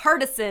he is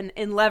Hardison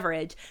in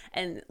Leverage.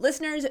 And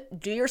listeners,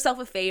 do yourself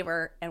a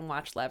favor and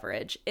watch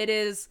Leverage. It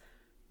is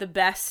the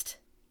best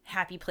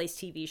Happy Place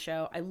TV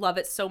show. I love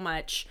it so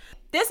much.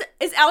 This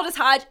is Aldous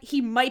Hodge. He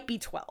might be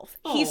 12.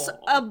 Aww. He's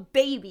a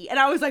baby. And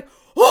I was like,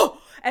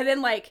 oh! And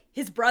then, like,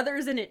 his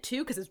brother's in it, too,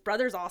 because his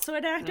brother's also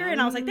an actor.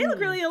 And I was like, they look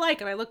really alike.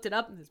 And I looked it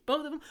up, and there's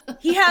both of them.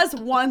 He has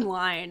one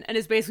line, and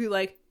is basically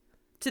like,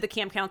 to the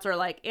camp counselor,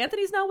 like,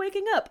 Anthony's not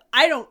waking up.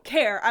 I don't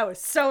care. I was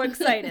so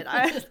excited.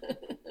 Aldous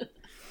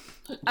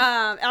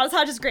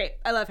Hodge is great.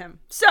 I love him.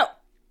 So,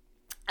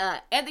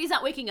 Anthony's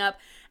not waking up,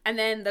 and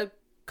then the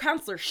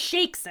counselor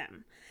shakes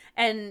him.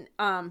 And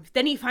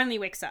then he finally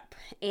wakes up,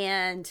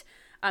 and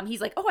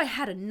he's like, oh, I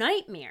had a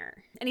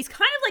nightmare. And he's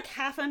kind of like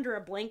half under a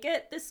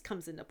blanket. This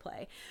comes into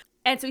play.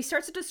 And so he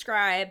starts to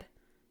describe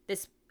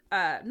this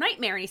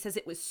nightmare, and he says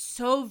it was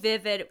so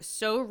vivid. It was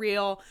so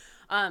real.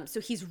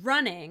 So he's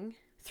running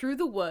through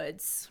the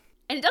woods,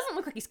 and it doesn't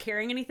look like he's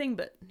carrying anything,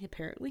 but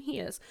apparently he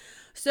is.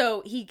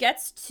 So he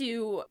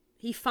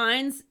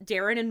finds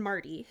Darren and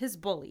Marty, his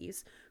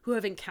bullies, who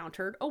have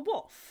encountered a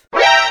wolf.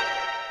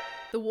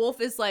 The wolf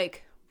is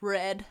like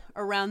red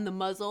around the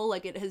muzzle,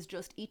 like it has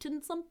just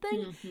eaten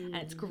something, and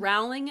it's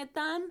growling at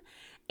them,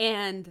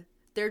 and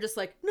they're just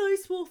like,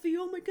 nice Wolfie,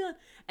 oh my God.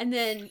 And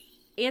then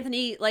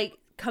Anthony like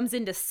comes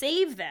in to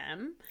save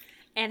them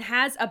and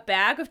has a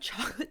bag of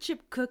chocolate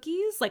chip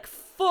cookies, like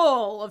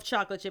full of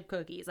chocolate chip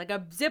cookies, like a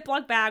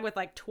Ziploc bag with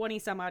like 20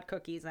 some odd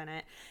cookies in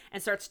it,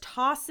 and starts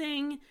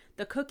tossing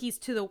the cookies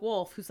to the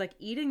wolf, who's like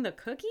eating the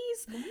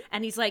cookies.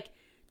 And he's like,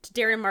 to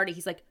Darren and Marty,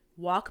 he's like,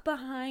 walk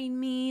behind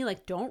me,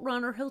 like don't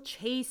run or he'll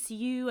chase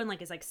you, and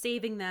like is like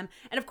saving them.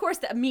 And of course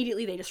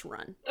immediately they just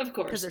run, of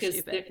course, because they're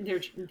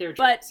stupid. They're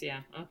but jerks,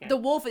 yeah. Okay. The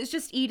wolf is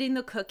just eating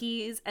the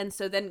cookies. And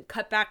so then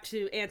cut back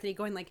to Anthony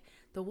going like,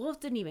 the wolf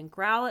didn't even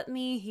growl at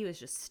me, he was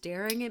just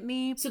staring at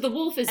me. So the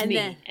wolf is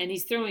me, and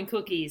he's throwing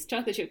cookies,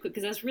 chocolate chip cookies,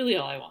 because that's really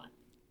all I want.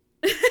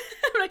 I'm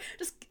like,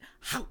 just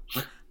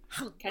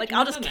like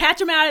I'll just catch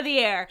him out of the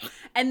air.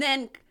 And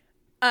then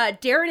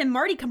Darren and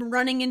Marty come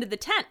running into the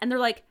tent, and they're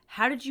like,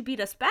 how did you beat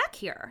us back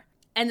here?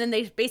 And then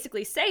they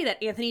basically say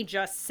that Anthony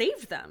just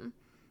saved them.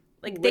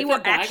 Like with they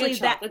were actually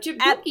chocolate chip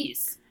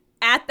cookies.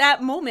 At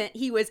that moment,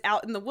 he was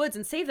out in the woods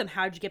and saved them.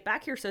 How did you get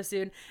back here so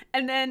soon?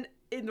 And then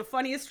in the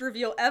funniest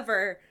reveal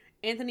ever,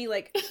 Anthony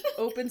like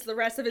opens the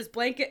rest of his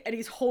blanket, and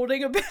he's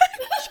holding a bag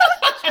of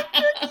chocolate chip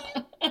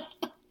cookies.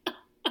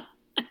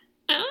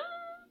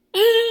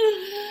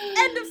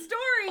 End of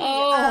story.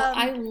 Oh,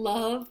 I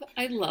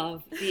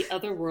love the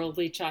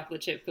otherworldly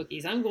chocolate chip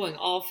cookies. I'm going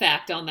all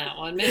fact on that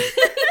one, man.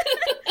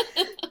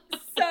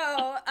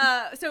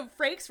 So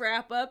Frakes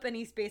wrap up, and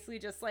he's basically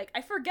just like,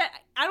 I forget.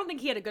 I don't think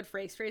he had a good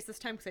Frakes phrase this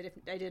time because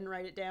I didn't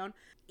write it down.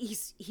 He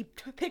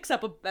picks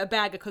up a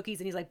bag of cookies,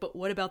 and he's like, but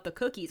what about the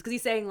cookies? Because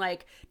he's saying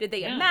like, did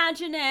they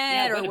imagine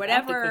it or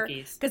whatever?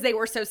 Because they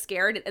were so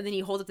scared. And then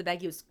he holds up the bag.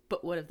 He goes,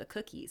 but what of the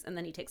cookies? And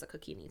then he takes a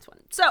cookie and eats one.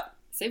 So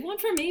Save one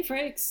for me,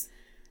 Frakes.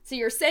 So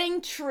you're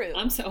saying true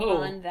I'm so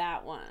on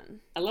that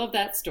one. I love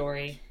that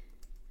story.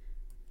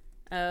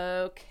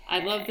 Okay. I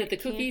love that the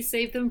cookies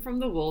saved them from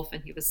the wolf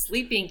and he was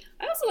sleeping.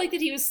 I also like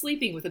that he was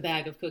sleeping with a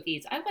bag of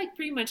cookies. I like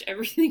pretty much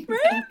everything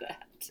about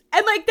that.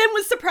 And like then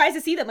was surprised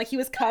to see them. Like he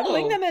was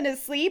cuddling Oh. them in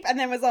his sleep and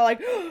then was all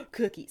like,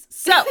 cookies.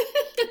 So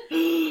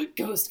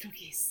Ghost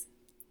cookies.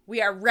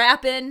 we are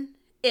wrapping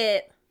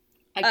it.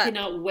 I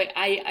cannot wait.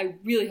 I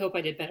really hope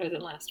I did better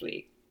than last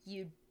week.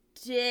 You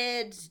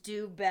did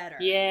do better.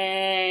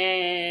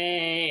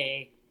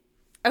 Yay.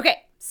 Okay,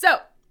 so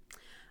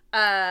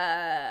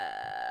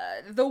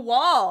the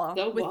wall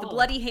with the wall.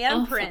 bloody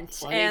handprint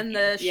bloody and the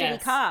hand. shitty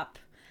Yes. cop.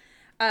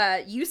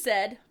 You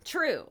said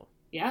true.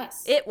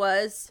 Yes. It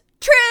was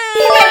true.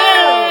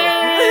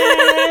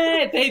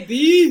 Yay,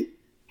 baby.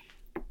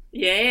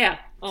 Yeah.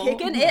 Oh.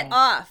 Kicking it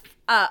off.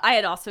 I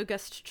had also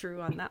guessed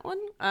true on that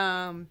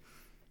one.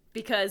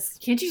 Because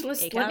Can't you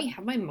just let A-Cab. me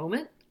have my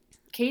moment,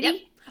 Katie? Yep.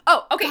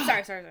 Oh, okay.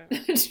 Sorry.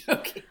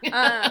 Joking.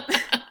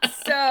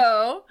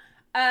 So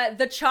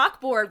the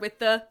chalkboard with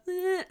the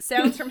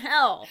sounds from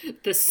hell.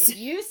 The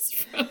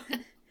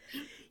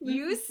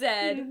You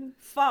said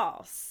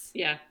false.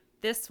 Yeah.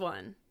 This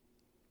one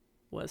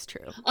was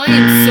true. I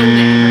am so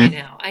mad right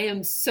now.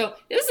 This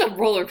is a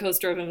roller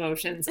coaster of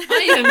emotions.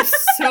 I am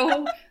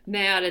so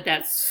mad at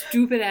that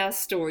stupid ass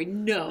story.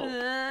 No.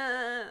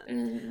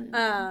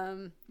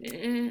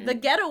 The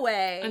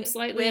getaway. I'm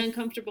slightly with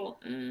uncomfortable.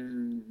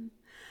 the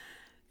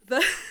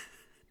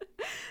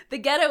the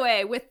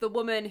getaway with the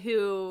woman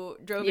who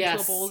drove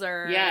into a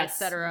boulder,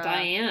 yes, etc.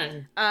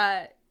 Diane.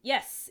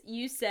 Yes,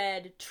 you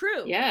said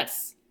true.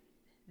 Yes.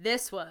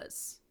 This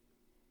was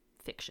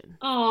fiction.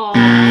 Oh,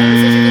 that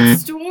was such a good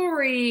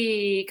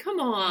story. Come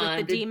on.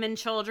 With the demon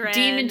children.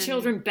 Demon and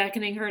children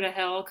beckoning her to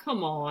hell.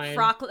 Come on.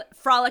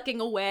 frolicking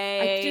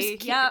away. I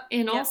just Yep.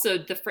 And yep. also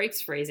the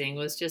Frakes phrasing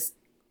was just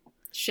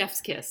chef's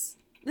kiss.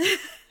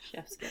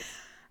 Chef's kiss.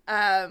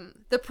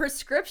 The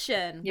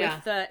prescription Yeah.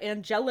 with the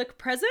angelic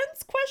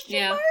presence question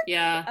Yeah. mark.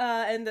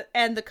 Yeah.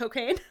 And the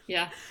cocaine.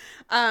 Yeah.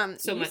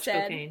 So you much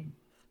said, cocaine.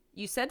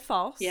 You said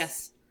false.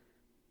 Yes.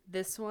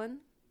 This one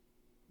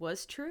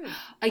was true.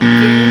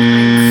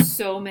 Again, I'm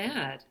so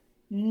mad.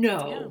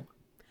 No.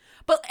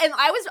 But and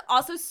I was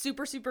also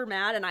super, super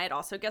mad, and I had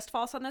also guessed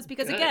false on this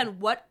because Good. again,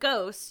 what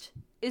ghost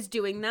is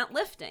doing that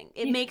lifting?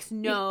 It makes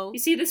no You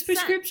see this sense.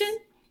 prescription?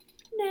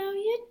 No,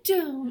 you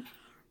don't.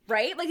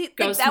 Right? Like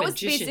Ghost that was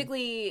magician.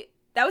 basically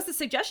that was the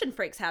suggestion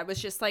Frakes had,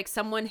 was just like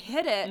someone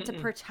hid it to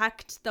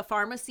protect the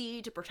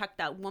pharmacy, to protect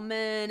that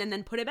woman, and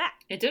then put it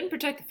back. It doesn't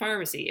protect the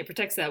pharmacy. It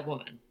protects that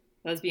woman.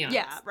 Let's be honest.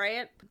 Yeah,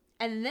 right?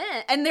 And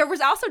there was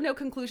also no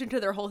conclusion to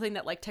their whole thing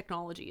that like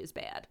technology is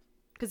bad.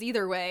 Because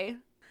either way.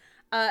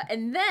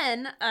 And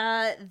then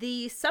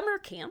the summer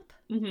camp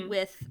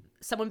with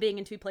someone being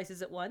in two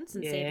places at once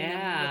and saving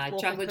them with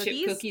wolf chocolate and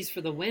chip cookies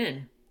for the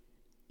win.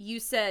 You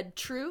said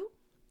true,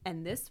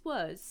 and this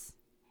was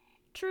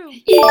true.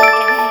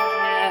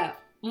 Yeah.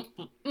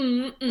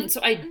 So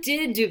I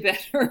did do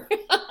better.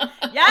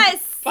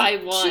 Yes! By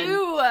one.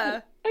 True!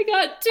 I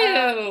got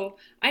two.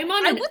 I'm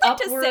on an would like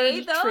to upward say,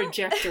 though-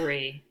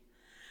 trajectory.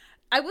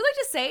 I would like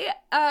to say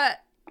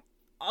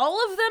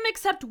all of them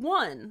except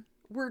one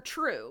were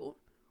true,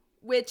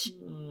 which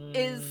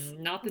is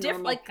not the diff-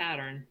 normal like-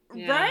 pattern.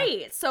 Yeah.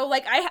 right. So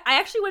like I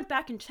actually went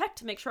back and checked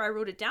to make sure I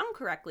wrote it down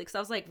correctly because I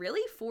was like,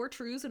 really? 4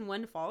 trues and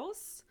 1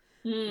 false?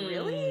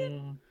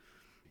 Really?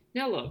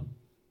 Now look,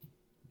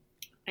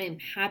 I am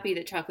happy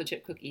that chocolate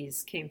chip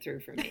cookies came through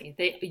for me.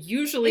 They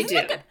usually do.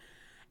 Isn't that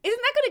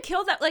going to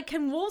kill that? Like,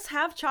 can wolves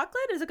have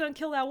chocolate? Is it going to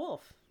kill that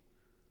wolf?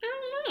 I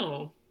don't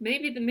know.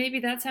 Maybe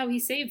that's how he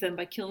saved them,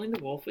 by killing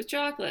the wolf with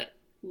chocolate.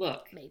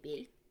 Look,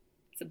 Maybe.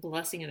 it's a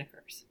blessing and a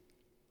curse.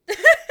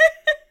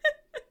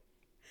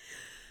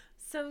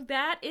 So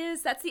that's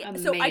the.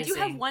 So I do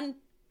have Amazing. one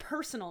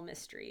personal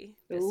mystery.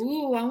 This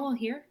Ooh, I won't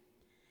hear.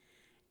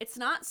 It's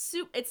not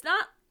soup. It's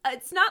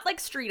not like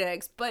street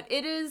eggs, but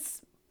it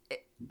is.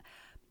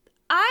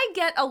 I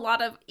get a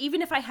lot of,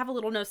 even if I have a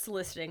little no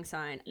soliciting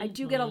sign, I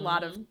do get a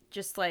lot of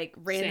just like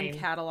random Same.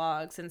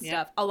 catalogs and Yep.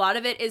 stuff. A lot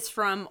of it is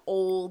from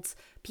old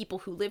people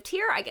who lived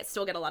here. I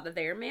still get a lot of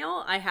their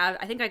mail. I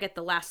think I get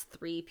the last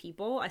 3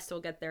 people. I still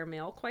get their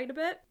mail quite a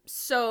bit.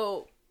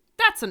 So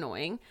that's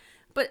annoying.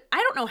 But I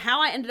don't know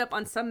how I ended up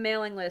on some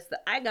mailing list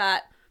that I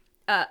got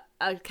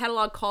a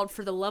catalog called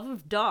For the Love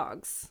of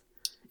Dogs.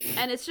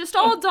 And it's just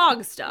all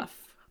dog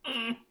stuff.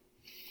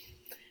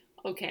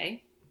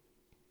 Okay.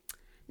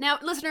 Now,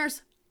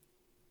 listeners,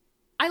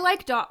 I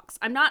like dogs.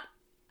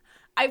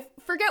 I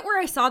forget where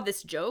I saw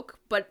this joke,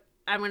 but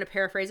I'm going to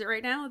paraphrase it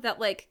right now, that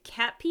like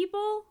cat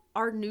people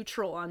are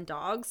neutral on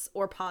dogs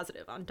or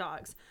positive on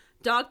dogs.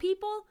 Dog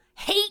people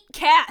hate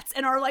cats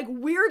and are like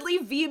weirdly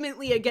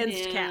vehemently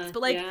against cats.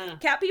 But like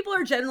cat people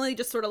are generally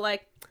just sort of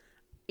like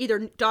either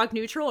dog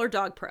neutral or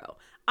dog pro.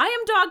 I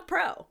am dog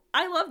pro.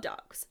 I love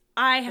dogs.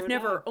 I have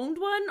never owned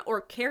one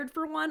or cared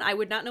for one. I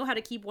would not know how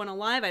to keep one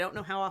alive. I don't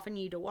know how often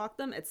you need to walk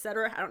them,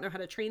 etc. I don't know how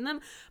to train them.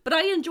 But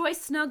I enjoy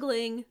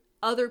snuggling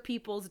other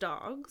people's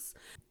dogs.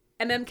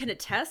 can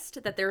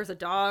attest that there was a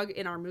dog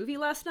in our movie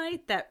last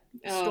night that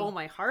stole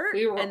my heart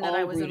and that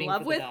I was in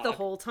love with the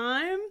whole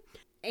time.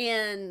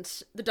 And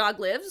the dog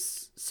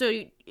lives, so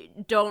you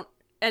don't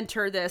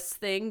enter this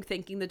thing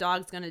thinking the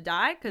dog's going to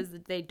die, because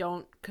they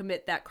don't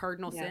commit that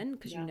cardinal sin,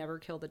 because you never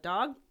kill the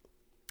dog.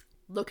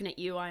 Looking at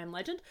you, I Am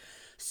Legend.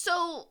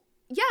 So,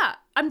 yeah,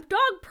 I'm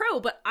dog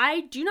pro, but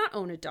I do not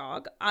own a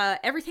dog.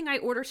 Everything I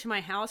order to my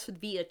house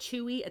via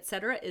Chewy,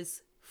 etc.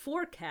 is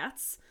for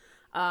cats.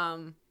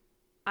 I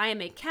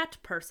am a cat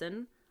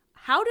person.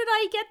 How did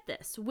I get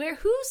this?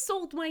 Who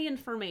sold my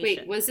information?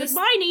 Wait, was this...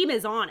 my name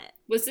is on it.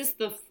 Was this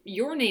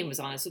your name was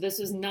on it, so this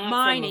was not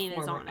my from name a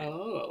former... is on it.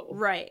 Oh.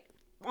 Right.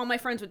 All my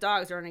friends with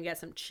dogs are going to get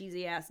some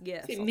cheesy-ass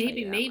gifts. See,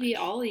 maybe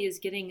Ollie is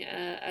getting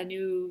a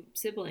new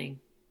sibling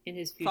in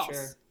his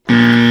future.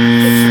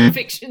 False.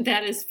 Fiction.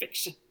 That is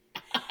fiction.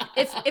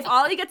 If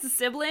Ollie gets a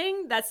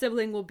sibling, that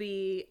sibling will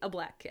be a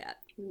black cat,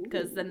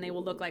 because then they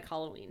will look like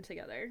Halloween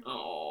together.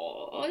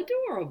 Oh,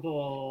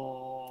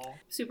 adorable.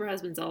 Super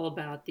Husband's all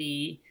about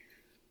the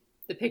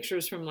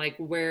pictures from like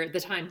where the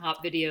time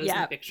hop videos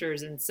and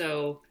pictures. And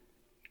so,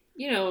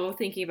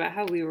 thinking about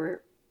how we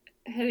were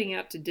heading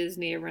out to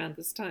Disney around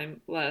this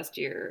time last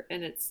year,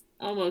 and it's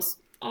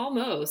almost,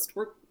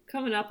 we're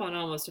coming up on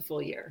almost a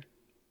full year.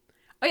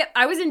 Oh yeah,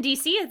 I was in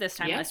DC at this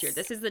time last year.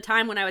 This is the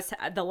time when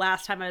the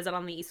last time I was out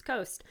on the East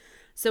Coast.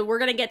 So we're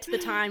going to get to the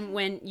time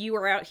when you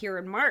were out here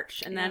in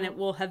March, and then it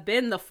will have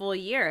been the full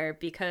year,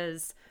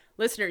 because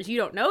listeners, you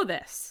don't know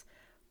this,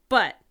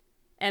 but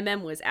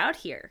was out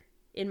here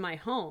in my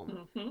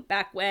home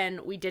back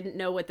when we didn't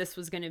know what this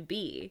was going to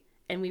be.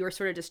 And we were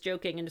sort of just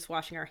joking and just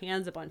washing our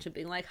hands a bunch and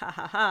being like, ha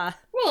ha ha.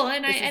 Well,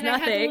 and I had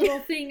a little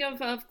thing of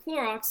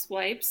Clorox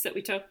wipes that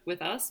we took with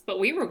us, but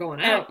we were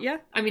going out. Yeah.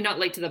 I mean, not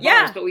late to the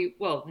bars, but we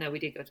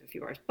did go to a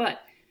few bars,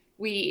 but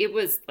it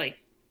was like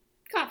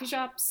coffee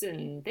shops,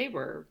 and they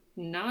were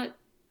not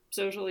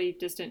socially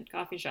distant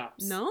coffee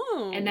shops.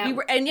 No.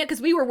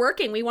 Because we were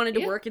working. We wanted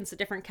to work in some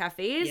different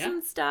cafes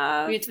and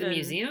stuff. We went to the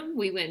museum.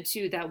 We went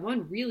to that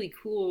one really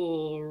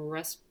cool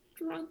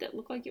restaurant that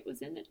looked like it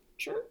was in a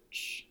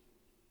church.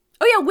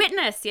 Oh, yeah,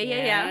 Witness.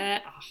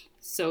 Yeah. Oh,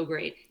 so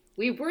great.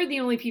 We were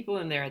the only people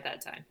in there at that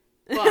time.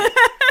 But,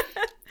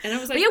 and I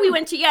was like, we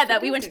went to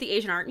the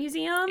Asian Art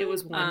Museum. It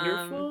was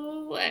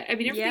wonderful. I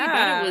mean, everything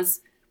about it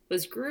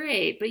was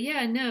great. But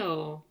yeah,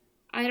 no.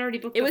 I had already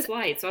booked the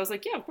flight, so I was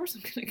like, yeah, of course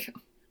I'm going to go.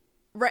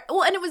 Right.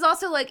 Well, and it was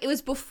also like, it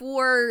was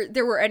before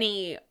there were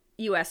any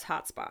U.S.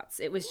 hotspots.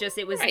 It was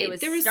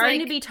starting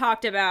to be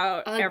talked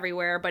about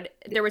everywhere, but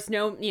there was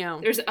no,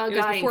 there's a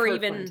guy in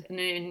Kirkland, and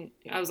then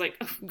I was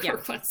like,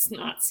 Kirkland's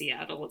not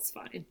Seattle, it's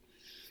fine.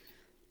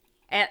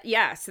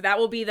 So that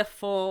will be the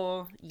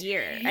full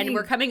year. And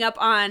we're coming up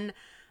on,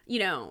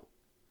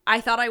 I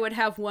thought I would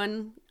have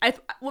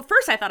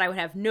first I thought I would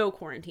have no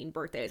quarantine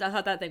birthdays. I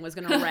thought that thing was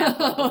going to wrap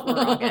up before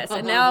August.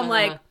 And now I'm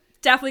like,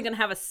 definitely going to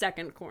have a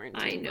second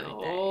quarantine birthday.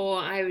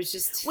 I was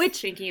just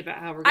thinking about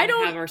how we're going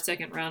to have our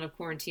second round of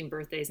quarantine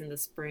birthdays in the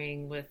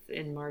spring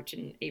in March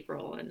and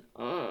April. And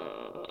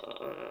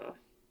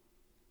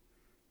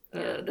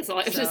that's all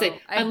I have to say.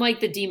 I'm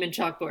like the demon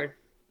chalkboard.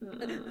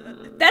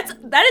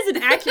 That is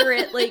an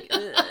accurate, like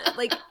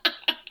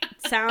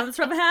sounds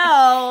from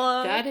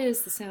hell. That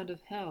is the sound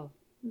of hell.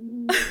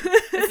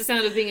 It's the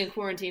sound of being in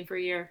quarantine for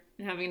a year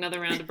and having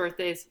another round of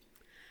birthdays.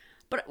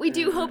 But we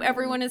do hope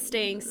everyone is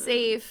staying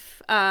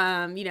safe.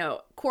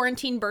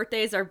 Quarantine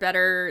birthdays are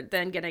better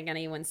than getting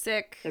anyone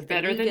sick. They're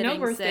better than no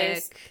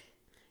birthdays. Sick.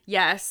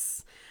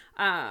 Yes.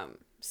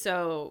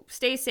 So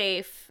stay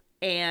safe,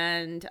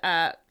 and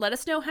let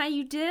us know how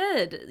you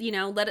did.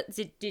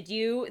 Did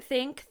you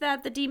think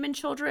that the demon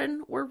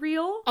children were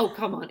real? Oh,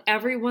 come on.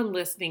 Everyone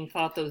listening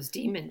thought those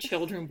demon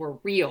children were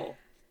real.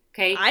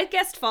 Okay. I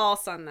guessed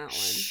false on that one.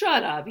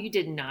 Shut up. You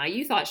did not.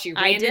 You thought she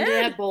ran into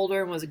that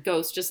boulder and was a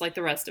ghost just like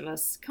the rest of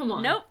us. Come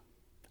on. Nope.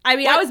 I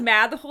mean, I was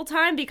mad the whole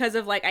time because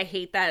of, I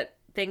hate that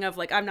thing of,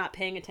 I'm not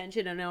paying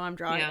attention and no, I'm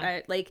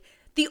driving. Yeah.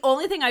 The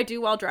only thing I do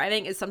while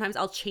driving is sometimes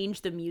I'll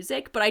change the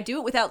music, but I do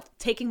it without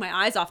taking my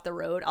eyes off the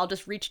road. I'll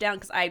just reach down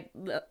because I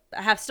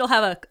still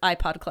have an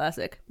iPod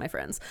Classic, my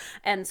friends.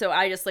 And so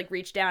I just,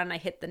 reach down and I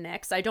hit the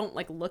next. I don't,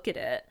 look at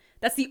it.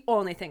 That's the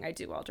only thing I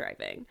do while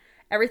driving.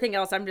 Everything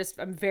else, I'm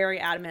very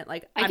adamant.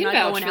 I'm not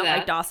going out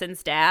like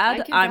Dawson's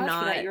dad. I'm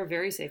not. For that. You're a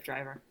very safe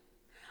driver.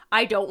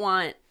 I don't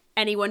want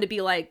anyone to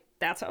be like,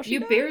 that's how she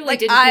does. You barely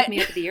didn't pick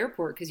me up at the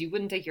airport because you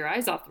wouldn't take your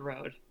eyes off the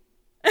road.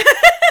 I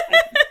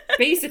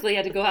basically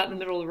had to go out in the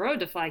middle of the road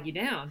to flag you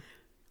down.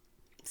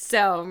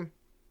 So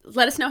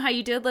let us know how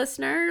you did,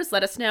 listeners.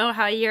 Let us know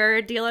how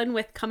you're dealing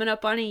with coming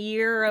up on a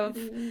year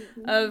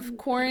of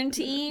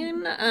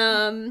quarantine.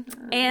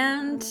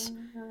 And...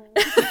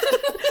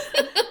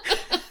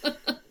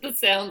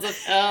 sounds of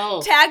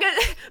hell.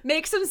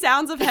 Make some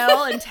sounds of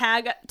hell and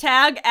tag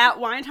at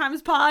Wine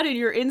Times Pod in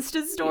your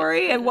Insta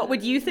story. And what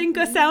would you think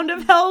a sound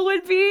of hell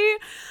would be?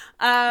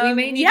 We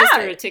may need to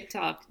start a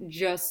TikTok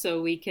just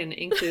so we can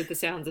include the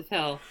sounds of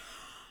hell.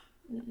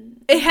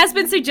 It has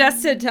been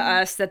suggested to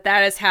us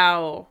that is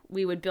how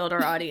we would build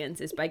our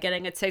audience, is by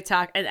getting a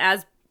TikTok. And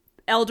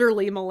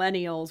elderly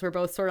millennials were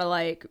both sort of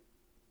like,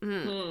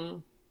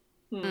 We're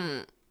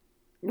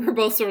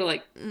both sort of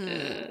like,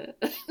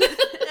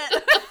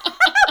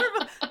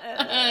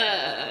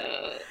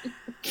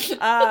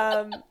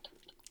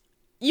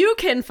 You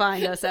can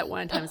find us at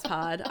One Times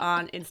Pod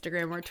on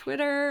Instagram or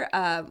Twitter.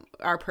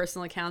 Our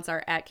personal accounts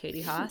are at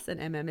Katie Haas and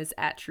MM is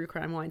at True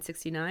Crime Wine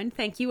 69.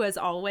 Thank you as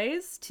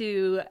always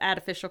to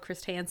 @official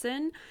Chris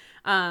Hansen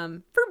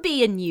for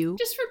being you.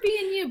 Just for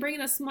being you,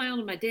 bringing a smile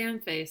to my damn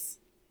face.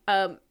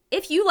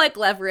 If you like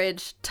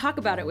Leverage, talk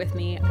about it with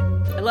me.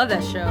 I love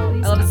that show.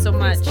 I love it so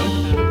much.